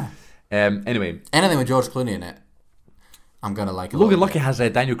didn't. Yeah. Anyway, Anything with George Clooney in it, I'm gonna like it. Logan Lucky has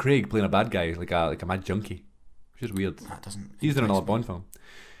Daniel Craig playing a bad guy, like a mad junkie, which is weird. That doesn't. He's in another Bond film.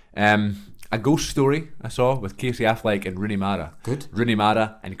 A Ghost Story I saw with Casey Affleck and Rooney Mara. Good. Rooney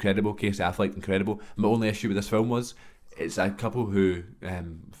Mara, incredible. Casey Affleck, incredible. My only issue with this film was it's a couple who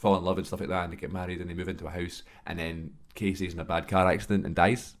fall in love and stuff like that, and they get married and they move into a house, and then Casey's in a bad car accident and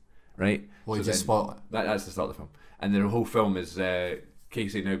dies. Right. Well, you So just then- spoiled it. That's the start of the film, and the whole film is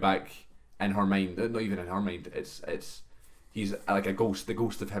Casey now back in her mind. Not even in her mind. It's he's like a ghost, the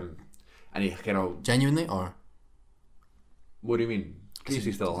ghost of him, and he kind of. Genuinely, or What do you mean?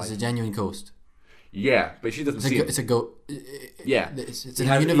 Casey's still it's a alive. genuine ghost. Yeah, but she doesn't see him. It's a ghost. Yeah. It's He in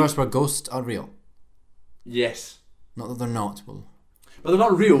a has- universe where ghosts are real. Yes. Not that they're not. Well, But they're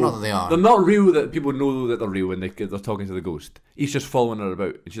not real. Not that they are. They're not real that people know that they're real when they're talking to the ghost. He's just following her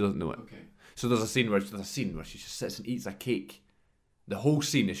about and she doesn't know it. okay. So there's a scene where she just sits and eats a cake. The whole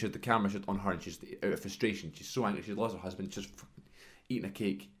scene is just the camera shot on her and she's out of frustration. She's so angry. She's lost her husband. She's just eating a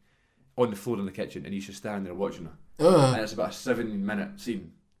cake on the floor in the kitchen and he's just standing there watching her. And it's about a 7-minute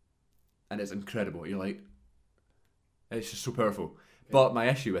scene. And it's incredible. You're like, it's just so powerful. But my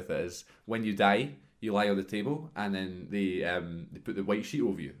issue with it is when you die, you lie on the table and then they put the white sheet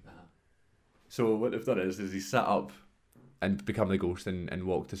over you. So what they've done is he sat up and become the ghost and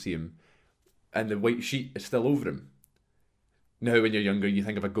walk to see him, and the white sheet is still over him. Now, when you're younger, you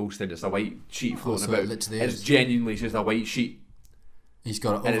think of a ghost and it's a white sheet floating so it about. literally It's is. genuinely just a white sheet, He's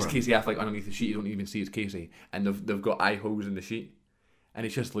got it over and it's him. Casey Affleck underneath the sheet. You don't even see it's Casey, and they've got eye holes in the sheet, and it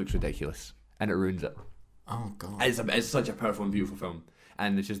just looks ridiculous, and it ruins it. Oh god. It's such a powerful and beautiful film,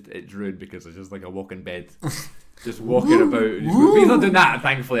 and it's ruined because it's just like a walking bed, just walking about. But he's not doing that.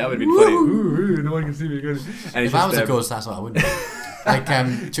 Thankfully, that would have been funny. Ooh, no one can see me. And If I was a ghost, that's what I would do.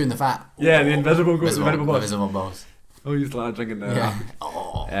 Like chewing the fat. Yeah, the invisible ghost, invisible boss. Invisible boss. Oh, he's like drinking the. Yeah.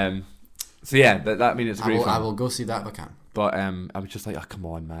 Oh. So yeah, that I mean it's a great film. I will go see that if I can. But I was just like, oh come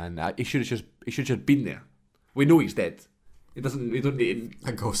on, man! He should have just been there. We know he's dead. He doesn't. We don't need.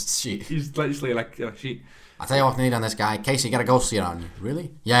 A ghost sheet. He's literally like a sheet. I'll tell you what we need on this guy. Casey, get a ghost sheet on you.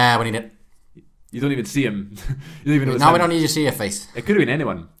 Really? Yeah, we need it. You don't even see him. You don't even know. Now we don't need you to see your face. It could have been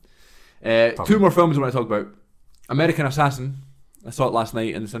anyone. Two more films I want to talk about. American Assassin. I saw it last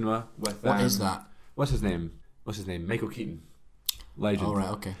night in the cinema with. What is that? What's his name? Michael Keaton. Legend. Oh right,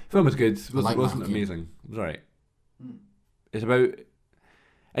 okay. Film was good. It like wasn't Michael amazing. It was alright. It's about.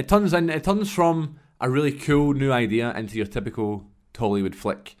 It turns from a really cool new idea into your typical Hollywood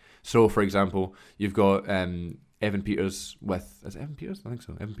flick. So, for example, you've got Evan Peters with... Is it Evan Peters? I think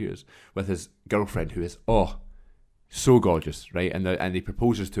so. Evan Peters with his girlfriend who is, so gorgeous, right? And he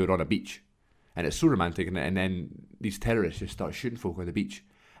proposes to her on a beach. And it's so romantic. And then these terrorists just start shooting folk on the beach.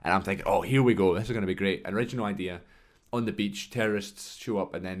 And I'm thinking, here we go. This is going to be great. An original idea. On the beach, terrorists show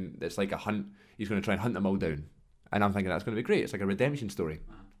up and then it's like a hunt. He's going to try and hunt them all down. And I'm thinking that's going to be great. It's like a redemption story.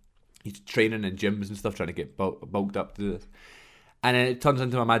 He's training in gyms and stuff, trying to get bulked up to do this. And then it turns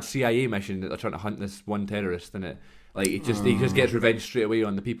into a mad CIA mission that they're trying to hunt this one terrorist, and he just gets revenge straight away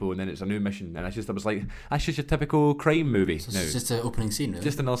on the people, and then it's a new mission. And I was like, that's just a typical crime movie. So now. it's just an opening scene, really?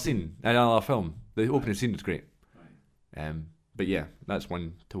 Just another scene, another film. The opening scene was great. But yeah, that's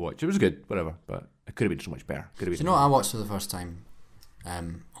one to watch. It was good, whatever, but it could have been so much better. Do you know what I watched for the first time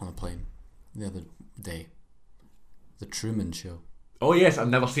on a plane the other day? The Truman Show. Oh yes, I've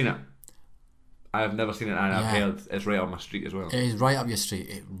never seen it. I've never seen it, and I've Yeah. heard it's right on my street as well. It is right up your street.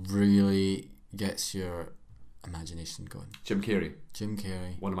 It really gets your imagination going. Jim Carrey, Jim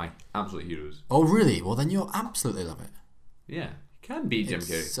Carrey. one of my absolute heroes. Oh really? Well then you'll absolutely love it. Yeah, can be Jim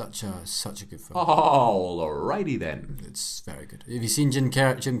Carrey. Such a good film. Alrighty then. It's very good. Have you seen Jim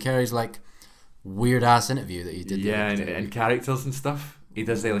Carrey's like weird ass interview that he did? Yeah, and characters and stuff. He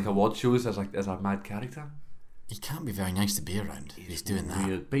does like award shows as a mad character. He can't be very nice to be around if he's doing that.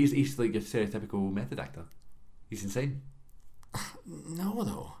 Weird. But he's like a stereotypical method actor. He's insane. No,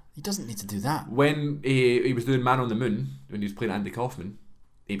 though. He doesn't need to do that. When he was doing Man on the Moon, when he was playing Andy Kaufman,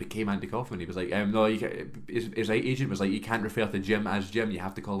 he became Andy Kaufman. He was like, no, his agent was like, you can't refer to Jim as Jim. You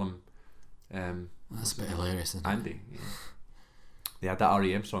have to call him. That's a bit hilarious, isn't it? Andy. Yeah. They had that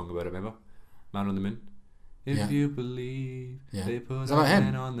REM song about it, remember? Man on the Moon. If you believe they put a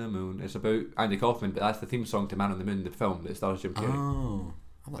man on the moon. It's about Andy Kaufman, but that's the theme song to Man on the Moon, the film that stars Jim Carrey. Oh,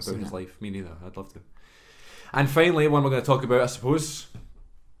 about his life. Me neither. I'd love to. And finally, one we're going to talk about, I suppose,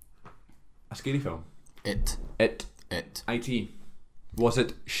 a scary film. It. IT. Was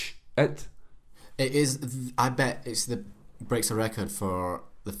it It? It is. I bet it's breaks a record for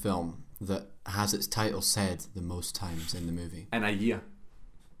the film that has its title said the most times in the movie. In a year.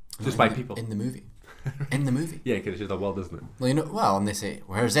 Just by people. In the movie. In the movie. Yeah, because it's just a world, isn't it? Well, and they say,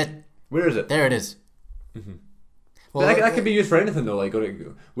 "Where's it? Where is it? There it is." Mm-hmm. Well, that could be used for anything though. Like,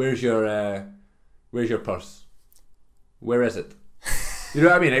 where's your purse? Where is it? You know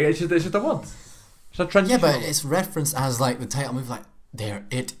what I mean? It's just a word. It's a transition. Yeah, but it's referenced as like the title movie. Like, there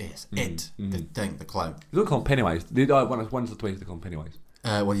it is. The thing, the clown. They don't call him Pennywise. They do once or twice they call him Pennywise.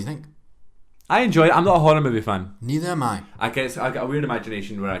 What do you think? I enjoy it. I'm not a horror movie fan. Neither am I. I got a weird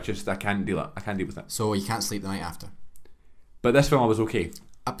imagination where I can't deal it. I can't deal with it. So you can't sleep the night after. But this film I was okay.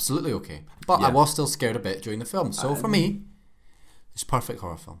 Absolutely okay. But Yeah. I was still scared a bit during the film. So for me, it's a perfect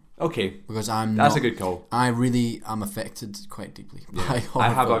horror film. Okay. Because That's a good call. I really am affected quite deeply by horror I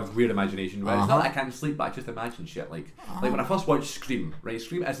have films. a weird imagination. Where It's not that I can't sleep, but I just imagine shit. Like when I first watched Scream, right?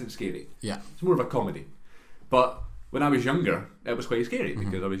 Scream isn't scary. Yeah. It's more of a comedy. But when I was younger, it was quite scary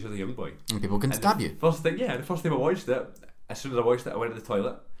because I was just a young boy. And people can stab you. The first time I watched it, as soon as I watched it, I went to the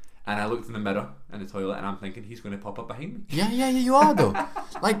toilet and I looked in the mirror in the toilet and I'm thinking he's going to pop up behind me. Yeah, you are though.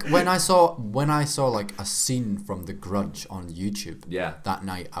 Like when I saw like a scene from The Grudge on YouTube. Yeah. That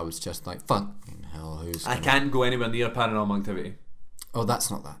night, I was just like, "Fucking hell, who's?" I can't go anywhere near Paranormal Activity. Oh, that's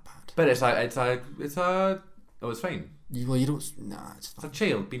not that bad. But it's it's fine. You don't. Nah, it's It's fine. a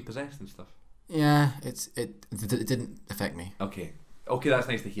child being possessed and stuff. Yeah, it didn't affect me. Okay, that's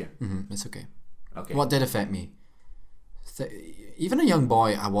nice to hear. It's okay. Okay. What did affect me? Even a young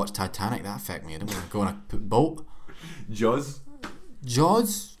boy, I watched Titanic. That affected me. I didn't want to go on a boat. Jaws.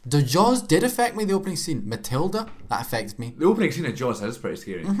 The Jaws did affect me. The opening scene, Matilda, that affected me. The opening scene of Jaws is pretty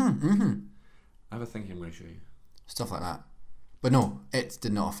scary. I have a thing I'm going to show you. Stuff like that. But no, it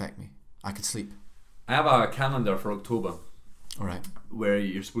did not affect me. I could sleep. I have a calendar for October. Alright. Where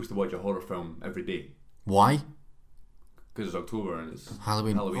you're supposed to watch a horror film every day. Why? Because it's October and it's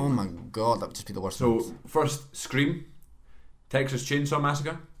Halloween. Oh my god, that would just be the worst. So, first, Scream. Texas Chainsaw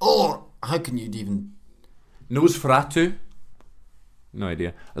Massacre. Oh, how can you even... Nosferatu. No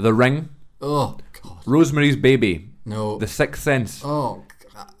idea. The Ring. Oh, God. Rosemary's Baby. No. The Sixth Sense. Oh,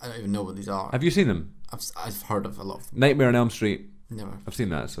 God. I don't even know what these are. Have you seen them? I've heard of a lot of them. Nightmare on Elm Street. Never. I've seen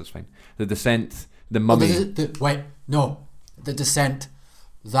that, so it's fine. The Descent. The Mummy. Wait, no. The Descent.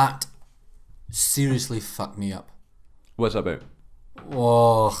 That seriously fucked me up. What's it about?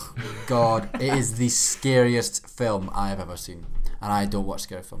 Oh, God. It is the scariest film I have ever seen. And I don't watch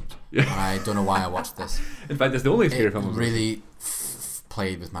scary films. And I don't know why I watched this. In fact, it's the only scary film I've ever seen. Really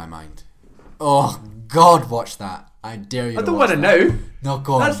played with my mind. Oh, God, watch that. I dare you I to don't watch want to that. now. No,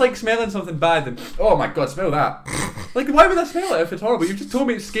 go on. That's like smelling something bad and, oh my god, smell that. Like, why would I smell it if it's horrible? You've just told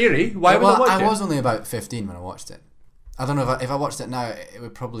me it's scary. Why would I watch it? I was only about 15 when I watched it. I don't know if I watched it now, it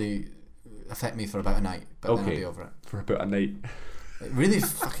would probably affect me for about a night, but then I'd be over it. For about a night. It really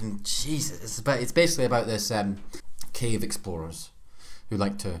fucking Jesus. It's basically about this cave explorers who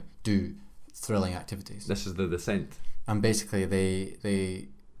like to do thrilling activities. This is The Descent. And basically the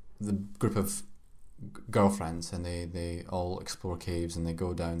group of girlfriends, and they all explore caves, and they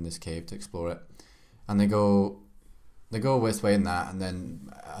go down this cave to explore it, and they go this way and that, and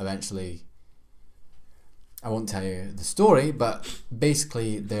then eventually, I won't tell you the story, but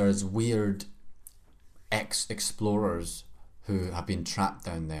basically there's weird ex-explorers who have been trapped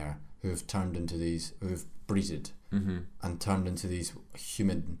down there, who've breeded and turned into these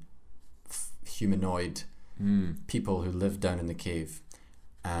humanoid people who live down in the cave,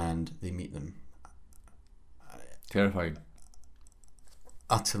 and they meet them. Terrifying.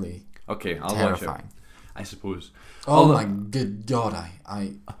 Utterly. Okay, I'll terrifying. watch it. I suppose. Oh my good God!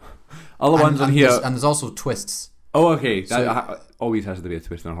 I all the ones on here, and there's also twists. Oh, okay. So, that always has to be a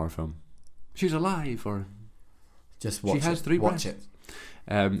twist in a horror film. She's alive, or just watch it. She has 3 watch breasts.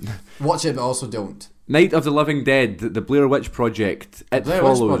 Watch it, but also don't. Night of the Living Dead, the Blair Witch Project. It Blair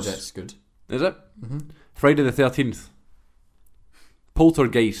Follows. Witch Project's good. Is it? Mm-hmm. Friday the 13th.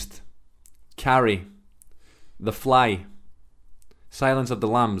 Poltergeist. Carrie. The Fly. Silence of the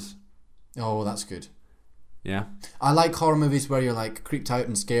Lambs. Oh, that's good. Yeah. I like horror movies where you're like creeped out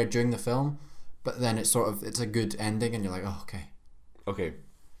and scared during the film, but then it's a good ending, and you're like, oh, okay. Okay.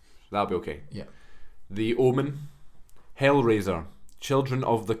 That'll be okay. Yeah. The Omen. Hellraiser. Children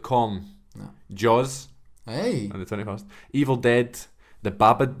of the Corn. No. Jaws. Hey. On the 21st. Evil Dead. The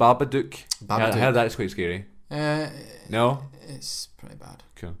Babadook. I heard that's quite scary. No? It's pretty bad.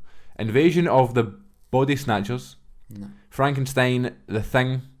 Cool. Invasion of the Body Snatchers. No. Frankenstein. The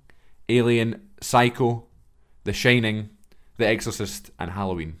Thing. Alien. Psycho. The Shining. The Exorcist. And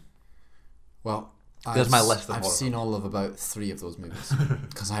Halloween. Well, there's my list of I've horror seen all of about 3 of those movies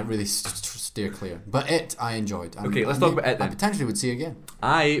because I really steer clear. But It, I enjoyed. Okay, let's talk about It then. I potentially would see again.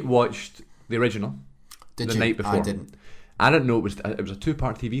 I watched the original. Did the you? night before. I didn't. I didn't know it was a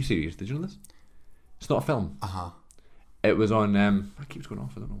 2-part TV series. Did you know this? It's not a film. It was on. It keeps going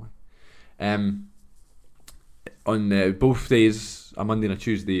off. I don't know why. On both days, a Monday and a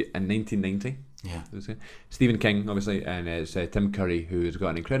Tuesday in 1990. Yeah. Stephen King, obviously, and it's Tim Curry, who's got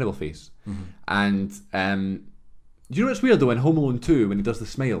an incredible face. Mm-hmm. And do you know what's weird though? In Home Alone 2, when he does the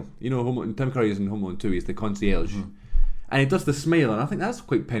smile, you know, Tim Curry is in Home Alone 2. He's the concierge, and he does the smile, and I think that's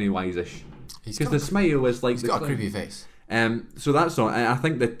quite Pennywise-ish because the smile is like he's got a creepy face. So that's all. And I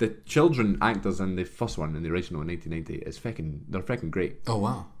think that the children actors in the first one, in the original in 1990, they're freaking great. Oh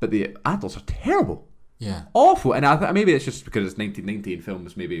wow! But the adults are terrible. Yeah. Awful. And maybe it's just because it's 1990 and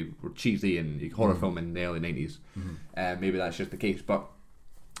films maybe were cheesy and horror film in the early 90s. Maybe that's just the case. But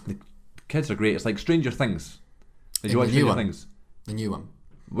the kids are great. It's like Stranger Things. Did you watch Stranger Things? The new one.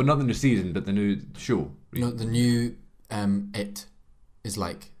 Well, not the new season, but the new show. No, the new It is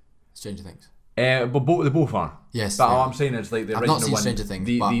like Stranger Things. But they both are. Yes. But all I'm saying is like the original not seen one. Stranger Things,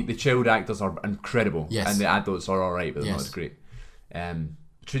 the child actors are incredible. Yes. And the adults are alright, but they're not Yes. as great.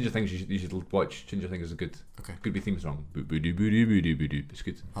 Stranger Things, you should watch. Stranger Things is good. Okay. Could be theme song. It's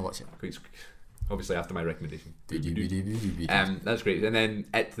good. I'll watch it. It's obviously after my recommendation. That's That's great. And then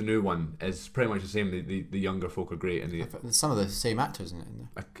It, the new one, is pretty much the same. The younger folk are great, and There's some of the same actors in it. Isn't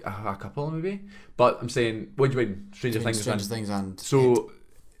there? a couple maybe. But I'm saying, what do you mean? Stranger Things and so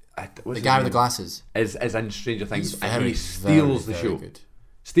The guy with the glasses is in Stranger Things, He's and very, he steals very, the very show. good.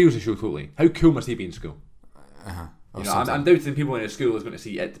 Steals the show totally. How cool must he be in school? Uh-huh. You know, I'm doubting people in his school is going to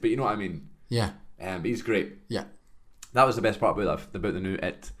see it, but you know what I mean. Yeah. He's great. Yeah. That was the best part about the new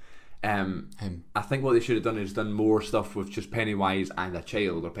It. Him. I think what they should have done is done more stuff with just Pennywise and a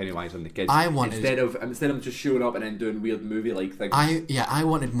child, or Pennywise and the kids. Instead of just showing up and then doing weird movie like things. I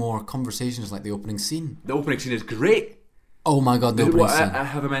wanted more conversations like the opening scene. The opening scene is great. Oh my god, the opening scene. I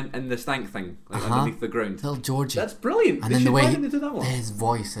have him in the stank thing, like underneath the ground. Little Georgie. That's brilliant. And then the way why didn't they do that one? his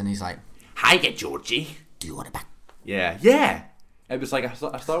voice, and he's like, "Hiya, Georgie. do you want it back? Yeah. It was like a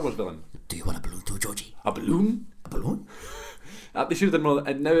Star Wars villain. Do you want a balloon too, Georgie? A balloon? A balloon? They should have done more.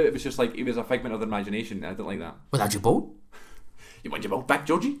 And now it was just like he was a figment of their imagination. I didn't like that. Without your boat? You want your boat back,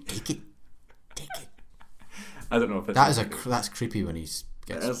 Georgie? Take it. I don't know if it's that's creepy when he's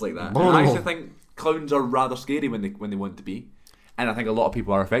gets. It is like that. And I actually think clowns are rather scary when they want to be, and I think a lot of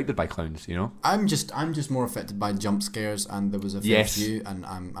people are affected by clowns. You know, I'm just more affected by jump scares, and there was a fair few, and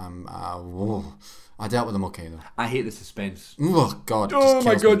whoa. I dealt with them okay though. I hate the suspense. Oh god. Oh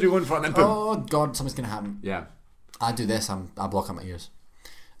my god, me. you went for it and then Oh god, something's gonna happen. Yeah. I do this. I block out my ears,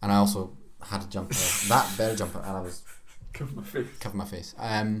 and I also had a jumper, that bear jumper, and I was cover my face.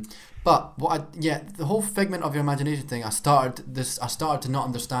 But the whole figment of your imagination thing. I started to not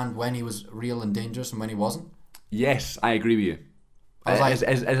understand when he was real and dangerous and when he wasn't. Yes, I agree with you. I was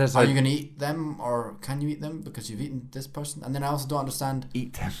like, are you going to eat them, or can you eat them because you've eaten this person? And then I also don't understand.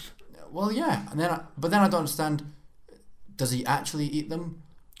 Eat them. Well, yeah, but then I don't understand. Does he actually eat them?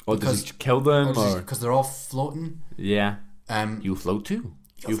 Or does he kill them? Because they're all floating. Yeah. You float too.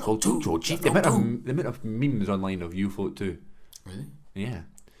 You float too, Georgie. The amount of memes online of you float too. Really? Yeah.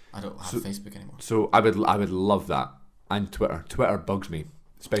 I don't have Facebook anymore. So I would love that. And Twitter. Twitter bugs me,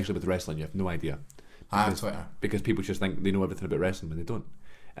 especially with wrestling. You have no idea. I have Twitter because people just think they know everything about wrestling when they don't,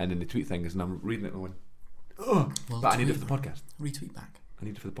 and then they tweet things, and I'm reading it and going, oh, but I need it for the podcast. Retweet back. I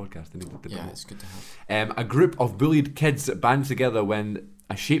need it for the podcast. I need it. Yeah, it's good to have. A group of bullied kids band together when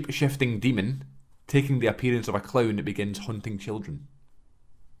a shape-shifting demon, taking the appearance of a clown, begins hunting children.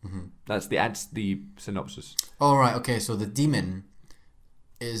 Mm-hmm. That's the synopsis. All right. Okay. So the demon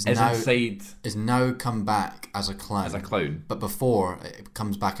is now come back as a clown. As a clown. But before, it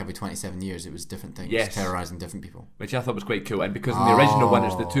comes back every 27 years. It was different things, terrorising different people. Which I thought was quite cool. And because in the original one,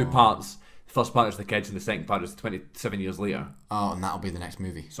 it's the two parts. The first part is the kids, and the second part is 27 years later. Oh, and that'll be the next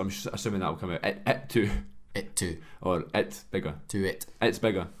movie. So I'm assuming that will come out. It 2. It 2. Or It Bigger. To It. It's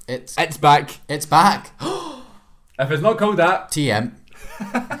bigger. It's back. It's back. If it's not called that, TM.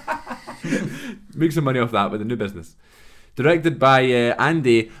 Make some money off that with a new business. Directed by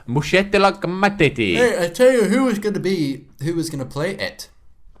Andy Muschietti. Hey, I tell you who was going to play it.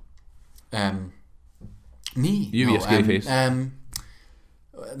 Me. You be a scary face.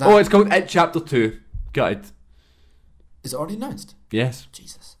 It's called It Chapter 2. Got it. Is it already announced? Yes.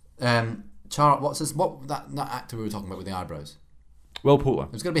 Jesus. That actor we were talking about with the eyebrows? Will Poulter.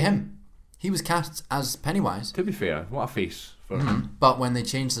 It was going to be him. He was cast as Pennywise. To be fair, what a face for him. But when they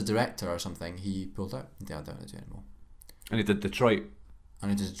changed the director or something, he pulled out. I don't know do it anymore. And he did Detroit.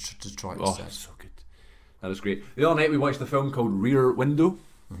 Detroit. Oh, that's so good. That was great. The other night we watched a film called Rear Window,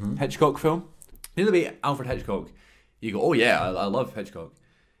 Hitchcock film. You know the way Alfred Hitchcock, you go, oh yeah, I love Hitchcock.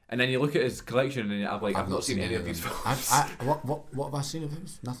 And then you look at his collection and I've not seen any of these films. What have I seen of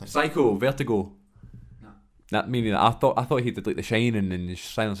his? Nothing. Psycho, Vertigo. No. That meaning I thought he did like The Shining and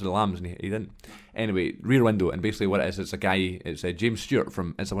Silence of the Lambs, and he didn't. Anyway, Rear Window, and basically what it is, it's a guy, it's James Stewart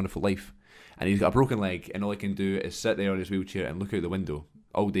from It's a Wonderful Life, and he's got a broken leg, and all he can do is sit there on his wheelchair and look out the window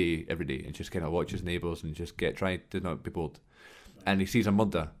all day, every day, and just kind of watch his neighbours and just try to not be bored. And he sees a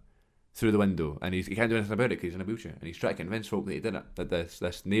murder through the window, and he can't do anything about it because he's in a wheelchair, and he's trying to convince folk that he did it, that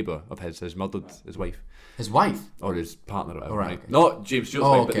this neighbour of his has murdered his wife. His wife? Or his partner, or whatever. Right. Okay. Not James Stewart's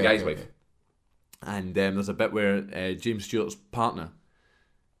wife, but the guy's wife. Okay. And there's a bit where James Stewart's partner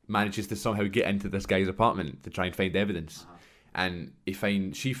manages to somehow get into this guy's apartment to try and find evidence, and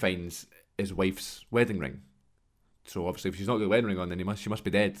she finds his wife's wedding ring. So obviously, if she's not got the wedding ring on, then she must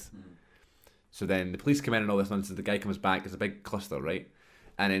be dead. So then the police come in and all this nonsense. The guy comes back. It's a big cluster, right?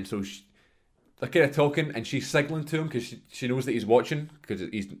 And then so they're kind of talking, and she's signaling to him because she knows that he's watching, because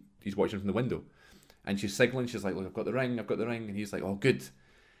he's watching from the window, and she's signaling. She's like, "Look, I've got the ring," and he's like, "Oh, good."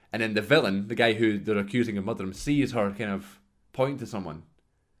 And then the villain, the guy who they're accusing of murdering, sees her kind of point to someone,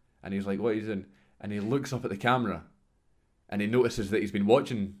 and he's like, "What are you doing?" And he looks up at the camera, and he notices that he's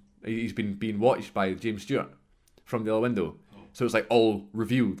been being watched by James Stewart from the other window. So it's like all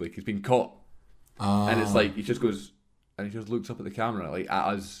revealed, like he's been caught. And it's like he just goes, and he just looks up at the camera like at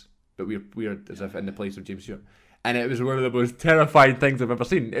us, but we're as if in the place of James Stewart. And it was one of the most terrifying things I've ever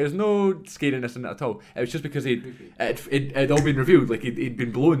seen. It was no scariness in it at all. It was just because it'd all been revealed. Like he'd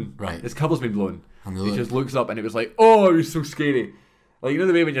been blown. Right. His cover's been blown. And He just looks up and it was like, oh, it was so scary. Like, you know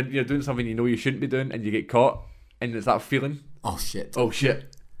the way when you're doing something you know you shouldn't be doing and you get caught and it's that feeling? Oh shit. Oh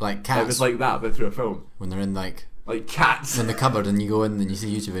shit. Like cats. It was like that, but through a film. when they're in like Cats. in the cupboard and you go in and you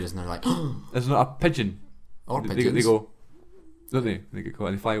see YouTube videos and they're like, There's not a pigeon. or They pigeons. go, don't they? They get caught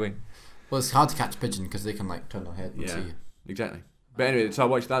and they fly away. Well, it's hard to catch pigeon because they can like turn their head and see you. Exactly. But anyway, so I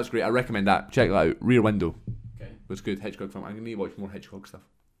watched that. It's great. I recommend that. Check that out. Rear Window. Okay. Was good. Hitchcock film. I'm gonna need to watch more Hitchcock stuff.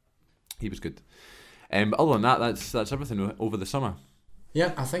 He was good. But other than that, that's everything over the summer.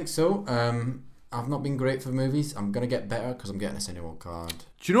 Yeah, I think so. I've not been great for movies. I'm gonna get better because I'm getting a Cineworld card.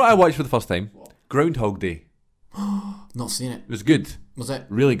 Do you know what I watched for the first time? What? Groundhog Day. Not seen it. It was good. Was it?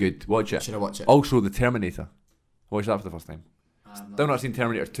 Really good. Watch it. Should I watch it? Also, The Terminator. Watched that for the first time. Still not seen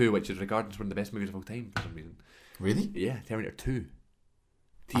Terminator 2, which is regarded as one of the best movies of all time for some reason. Really? Yeah, Terminator 2.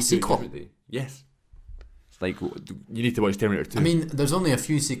 A sequel? Judgment Day. Yes. It's like, you need to watch Terminator 2. I mean, there's only a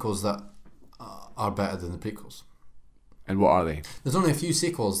few sequels that are better than the prequels. And what are they? There's only a few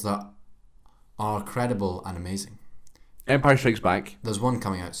sequels that are credible and amazing. Empire Strikes Back. There's one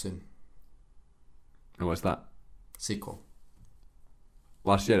coming out soon. And what's that? Sequel.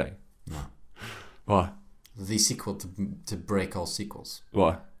 Last Jedi? No. What? The sequel to break all sequels.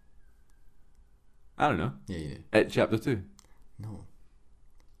 What? I don't know. Yeah, you do. It Chapter 2. No.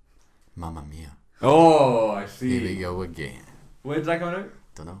 Mamma Mia. Oh, I see. Here we go again. When's that coming out?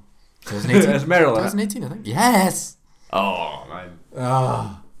 Don't know. 2018. It's Meryl, isn't it? 2018, I think. Yes. Oh,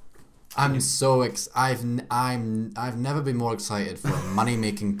 man. I'm so I've never been more excited for a money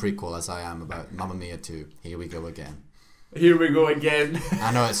making prequel as I am about Mamma Mia 2. Here we go again. Here we go again.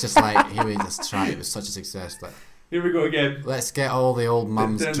 I know, it's just like, here we just try. It was such a success. Like, Here we go again. let's get all the old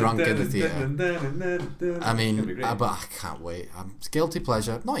mums drunk in the theatre. I mean, but I can't wait. It's guilty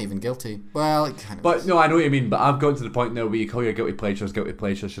pleasure. Not even guilty. Well, it kind of But is. no, I know what you mean. But I've gotten to the point now where you call your guilty pleasures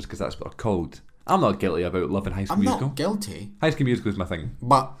just because that's what they're called. I'm not guilty about loving High School I'm Musical. not guilty. High School Musical is my thing.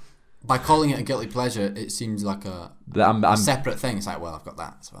 But by calling it a guilty pleasure, it seems like a I'm separate thing. It's like, well, I've got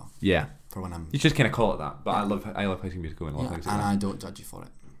that as well. yeah. For when I'm... You just kind of call it that. But I love High School Musical and a lot of Yeah, things and like I that. don't judge you for it.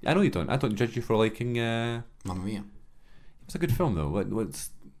 I know you don't. I don't judge you for liking. Mamma Mia. It's a good film though.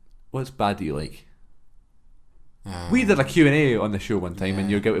 What's bad that you like? We did a Q&A on the show one time, and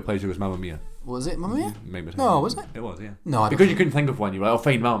yeah. your guilty pleasure was Mamma Mia. Was it Mamma Mia? Maybe No, was it? It was, yeah. No, I don't Because you think- couldn't think of one, you were like, I'll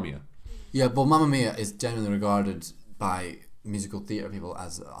find Mamma Mia. Yeah, but Mamma Mia is generally regarded by musical theatre people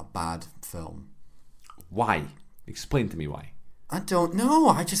as a bad film. Why? Explain to me why. I don't know.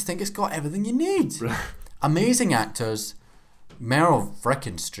 I just think it's got everything you need. Amazing actors. Meryl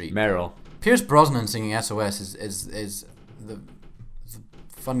frickin' Streep. Meryl. Pierce Brosnan singing SOS is the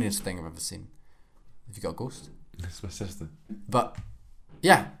funniest thing I've ever seen. Have you got a ghost? That's my sister. But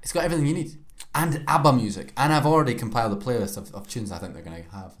yeah, it's got everything you need. And ABBA music. And I've already compiled a playlist of tunes I think they're going to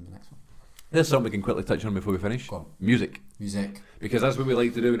have in the next one. There's something we can quickly touch on before we finish. Go on. Music. Music. Because that's what we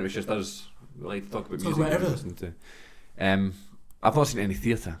like to do, and it was just us. We like to talk about Talk music. about and everything. listen to. I've not seen any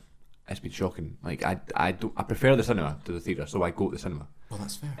theatre. It's been shocking. Like I prefer the cinema to the theatre, so I go to the cinema. Well,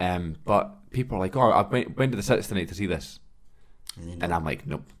 that's fair. But people are like, oh, I went to the Cits tonight to see this, and I'm like,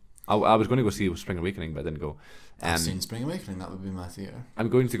 nope. I was going to go see Spring Awakening, but I didn't go. I've seen Spring Awakening. That would be my theatre. I'm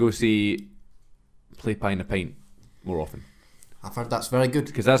going to go see Play Pie in a Pint more often I've heard that's very good.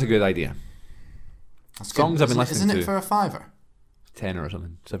 because that's a good idea. That's Songs good. I've been Isn't listening it to. for a £5? £10 or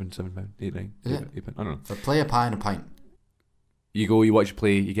something, £7, £8, £9. Is it? £8. I don't know. For play a pie and a pint. You go, you watch a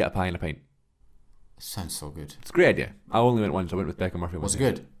play, you get a pie and a pint. Sounds so good. It's a great idea. I only went once. I went with Becca Murphy. Was it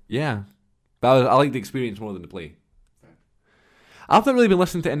one day. good? Yeah, but I like the experience more than the play. I've not really been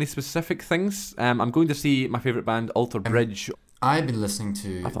listening to any specific things. I'm going to see my favourite band, Alter Bridge. I've been listening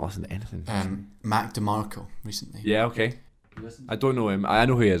to I've not listened to anything. Mac DeMarco recently. Yeah, okay. I don't know him. I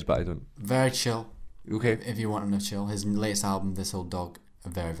know who he is, but I don't. Very chill. Okay, If you want to know chill. His latest album, This Old Dog,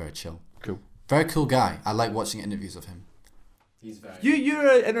 very, very chill. cool. Very cool guy. I like watching interviews of him. He's very... You're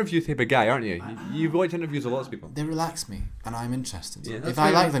an interview type of guy, aren't you? You watch interviews of lots of people. They relax me, and I'm interested. Yeah, that's if I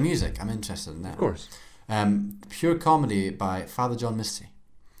fair. like the music, I'm interested in that. Of course. Pure Comedy by Father John Misty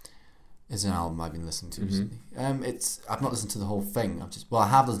is an album I've been listening to recently. I've not listened to the whole thing. I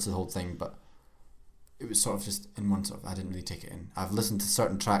have listened to the whole thing, but it was sort of just in one sort of. I didn't really take it in. I've listened to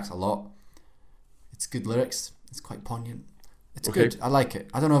certain tracks a lot. It's good lyrics. It's quite poignant. It's Okay. good. I like it.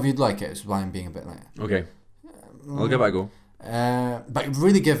 I don't know if you'd like it. It's why I'm being a bit like. Okay. I'll give it a go. But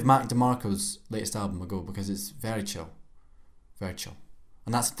really give Mac DeMarco's latest album a go because it's very chill. Very chill.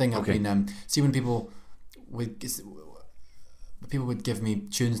 And that's the thing I've Okay. been... see when people... people would give me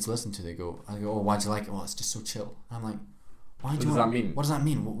tunes to listen to. I go, oh, why'd you like it? Well, it's just so chill. And I'm like, why do you want? What does that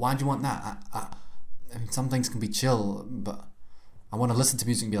mean? Why do you want that? I mean, some things can be chill, but I want to listen to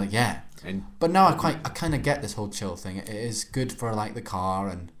music and be like, yeah. But now I kind of get this whole chill thing. It is good for like the car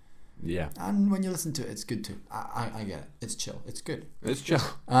and when you listen to it, it's good too. I get it. It's chill. It's good. It's chill.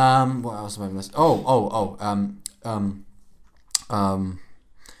 What else have I listened?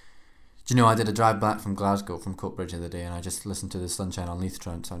 Do you know I did a drive back from Glasgow from Coatbridge the other day, and I just listened to the Sunshine on Leith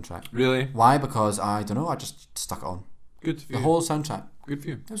soundtrack. Really? Why? Because I don't know. I just stuck it on. Good for you. The whole soundtrack. Good for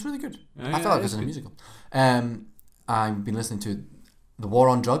you. It was really good. Yeah, I felt like it was in a musical. I've been listening to The War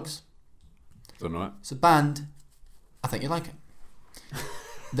on Drugs. Don't know it. It's a band. I think you like it.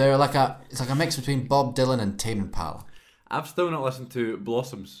 They're it's like a mix between Bob Dylan and Tame Impala. I've still not listened to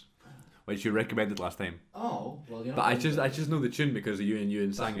Blossoms, which you recommended last time. Oh, well, you know. But I just know the tune because of you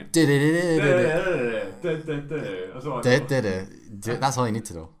and sang it. That's all you need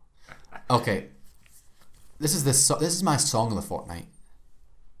to know. Okay. This is my song of the fortnight.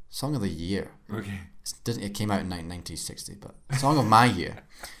 Song of the year. Okay. It came out in 1960, but song of my year.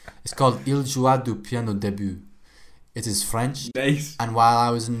 It's called Il joua du piano début. It is French. Nice. And while I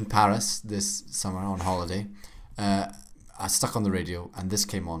was in Paris this summer on holiday, I stuck on the radio, and this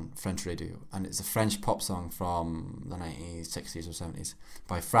came on French radio, and it's a French pop song from the 1960s or 70s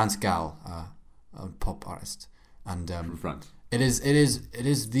by France Gall, a pop artist, and from France. It is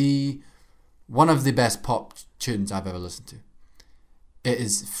the one of the best pop tunes I've ever listened to. It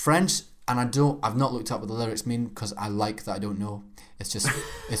is French, and I've not looked up what the lyrics mean because I like that I don't know. It's just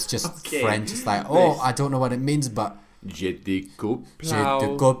Okay. French. It's like, I don't know what it means, but Je découpe J'ai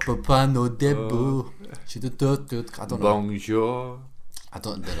de coupe piano debout. I don't know. Bonjour. I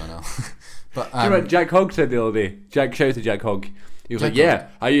don't know. But Do you know what Jack Hogg said the other day? Shout out to Jack Hogg. He was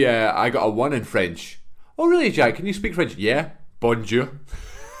Jack like, I got a 1 in French. Oh really, Jack? Can you speak French? Yeah. Bonjour.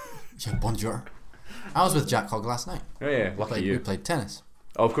 Yeah, bonjour. I was with Jack Hogg last night. Oh yeah, lucky you. We played tennis.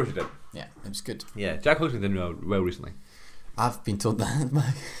 Oh, of course you did. Yeah, it was good. Yeah, Jack Hogg's been doing well recently. I've been told that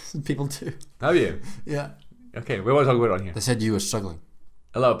by some people too. Have you? Yeah. Okay, we want to talk about it on here. They said you were struggling.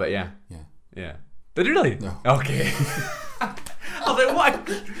 A little bit, yeah. Yeah. Yeah. Did you really? No. Okay. I was like, what?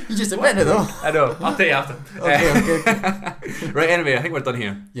 You just admitted it though. I know. I'll tell you after. Okay. Right, anyway, I think we're done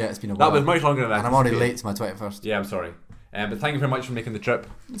here. Yeah, it's been a while. That was much longer than I And I'm already late to my 21st. Yeah, I'm sorry. But thank you very much for making the trip.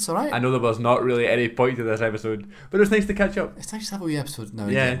 It's alright. I know there was not really any point to this episode, but it was nice to catch up. It's nice to have a wee episode now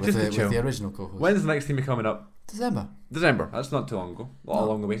Yeah, again just to with chill. the original co-host. When's the next time you're coming up? December. December. That's not too long ago.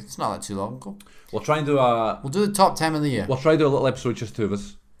 Along the way. It's not that too long ago. We'll try and do We'll do the top 10 of the year. We'll try and do a little episode, just two of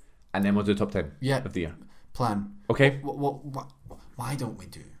us, and then we'll do top 10 of the year. Plan. Okay. Why don't we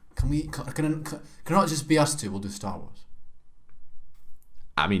do? Can it not just be us two? We'll do Star Wars.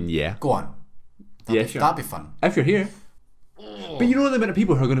 I mean, yeah. Go on. Sure. That'd be fun. If you're here. But you know the amount of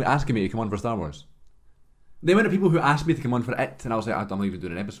people who are going to ask me to come on for Star Wars? The amount of people who asked me to come on for it, and I was like, I'm not even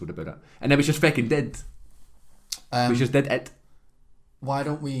doing an episode about it. And then we just fucking did. We just did it. Why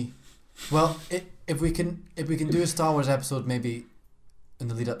don't we? Well, if we can do a Star Wars episode maybe in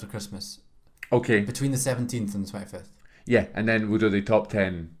the lead up to Christmas. Okay. Between the 17th and the 25th. Yeah, and then we'll do the top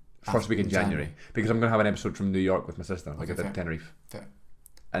 10 first week in January. Because I'm going to have an episode from New York with my sister, like I did at Tenerife. Fair.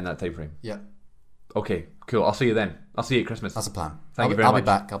 In that time frame. Yeah. Okay, cool. I'll see you then. I'll see you at Christmas. That's a plan. Thank you very much.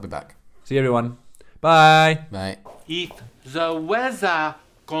 I'll be back. See you, everyone. Bye. Bye. If the weather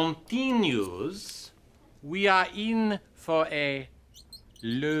continues, we are in for a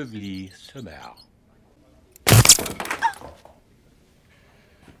lovely summer.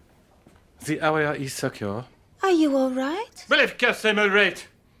 The area is secure. Are you all right? Well, of course I'm all right.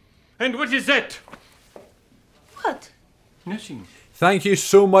 And what is that? What? Nothing. Thank you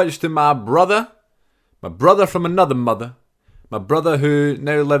so much to my brother from another mother, my brother who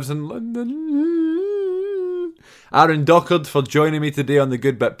now lives in London, Aron Dockard, for joining me today on the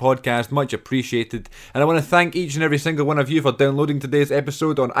Good Bit podcast. Much appreciated. And I want to thank each and every single one of you for downloading today's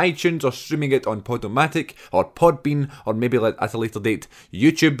episode on iTunes or streaming it on Podomatic or Podbean or maybe at a later date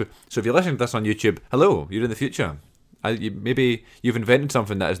YouTube. So if you're listening to this on YouTube, hello, you're in the future. Maybe you've invented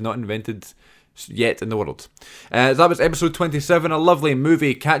something that is not invented yet in the world. So that was episode 27, a lovely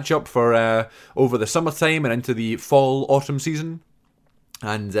movie catch-up for over the summertime and into the fall-autumn season.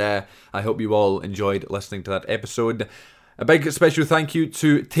 And I hope you all enjoyed listening to that episode. A big special thank you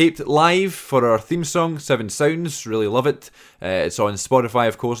to Taped Live for our theme song, 7 Sounds. Really love it. It's on Spotify,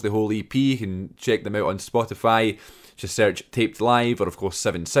 of course, the whole EP. You can check them out on Spotify. Just search Taped Live, or of course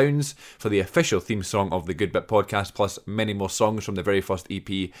 7 Sounds, for the official theme song of the Good Bit podcast, plus many more songs from the very first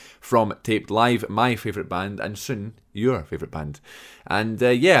EP from Taped Live, my favourite band, and soon your favourite band. And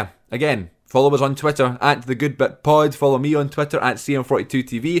again, follow us on Twitter at The Good Bit Pod. Follow me on Twitter at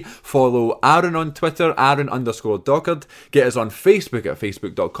CM42TV. Follow Aron on Twitter, Aron_Dockard. Get us on Facebook at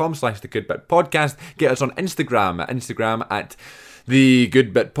facebook.com/The Good Bit Podcast. Get us on Instagram at The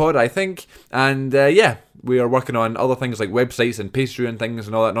Good Bit Pod, I think. And we are working on other things like websites and Patreon things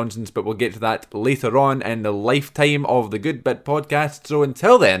and all that nonsense, but we'll get to that later on in the lifetime of the Good Bit podcast. So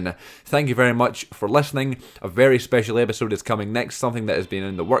until then, thank you very much for listening. A very special episode is coming next, something that has been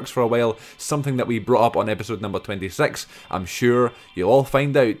in the works for a while, something that we brought up on episode number 26. I'm sure you'll all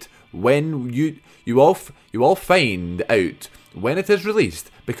find out when you all find out when it is released,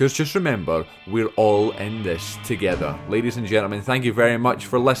 because just remember, we're all in this together. Ladies and gentlemen, thank you very much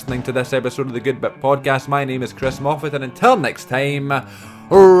for listening to this episode of the Good Bit Podcast. My name is Chris Moffat, and until next time,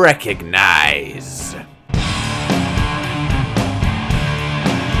 recognise.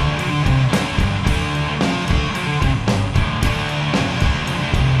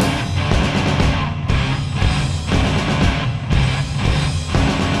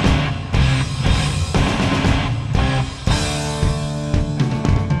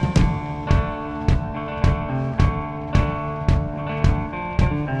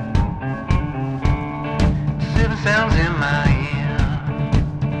 Sounds in my ear,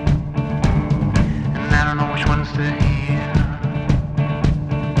 and I don't know which ones to hear.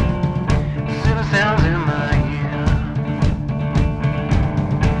 Seven sounds in my ear,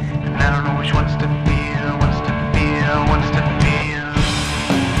 and I don't know which ones to feel, ones to feel, ones to feel.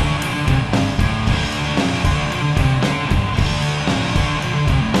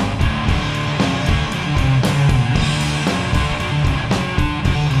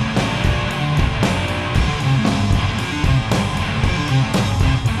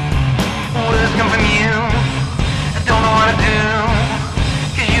 Come from you, I don't know what to do,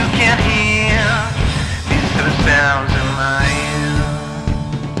 'cause you can't hear these seven sounds in my ear.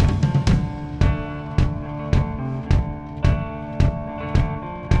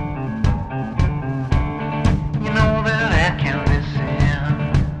 You know that I can't listen,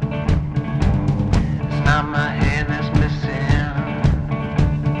 it's not my head that's missing,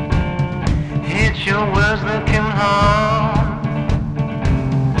 it's your words that can harm,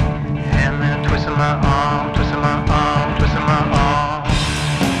 twisting my arm.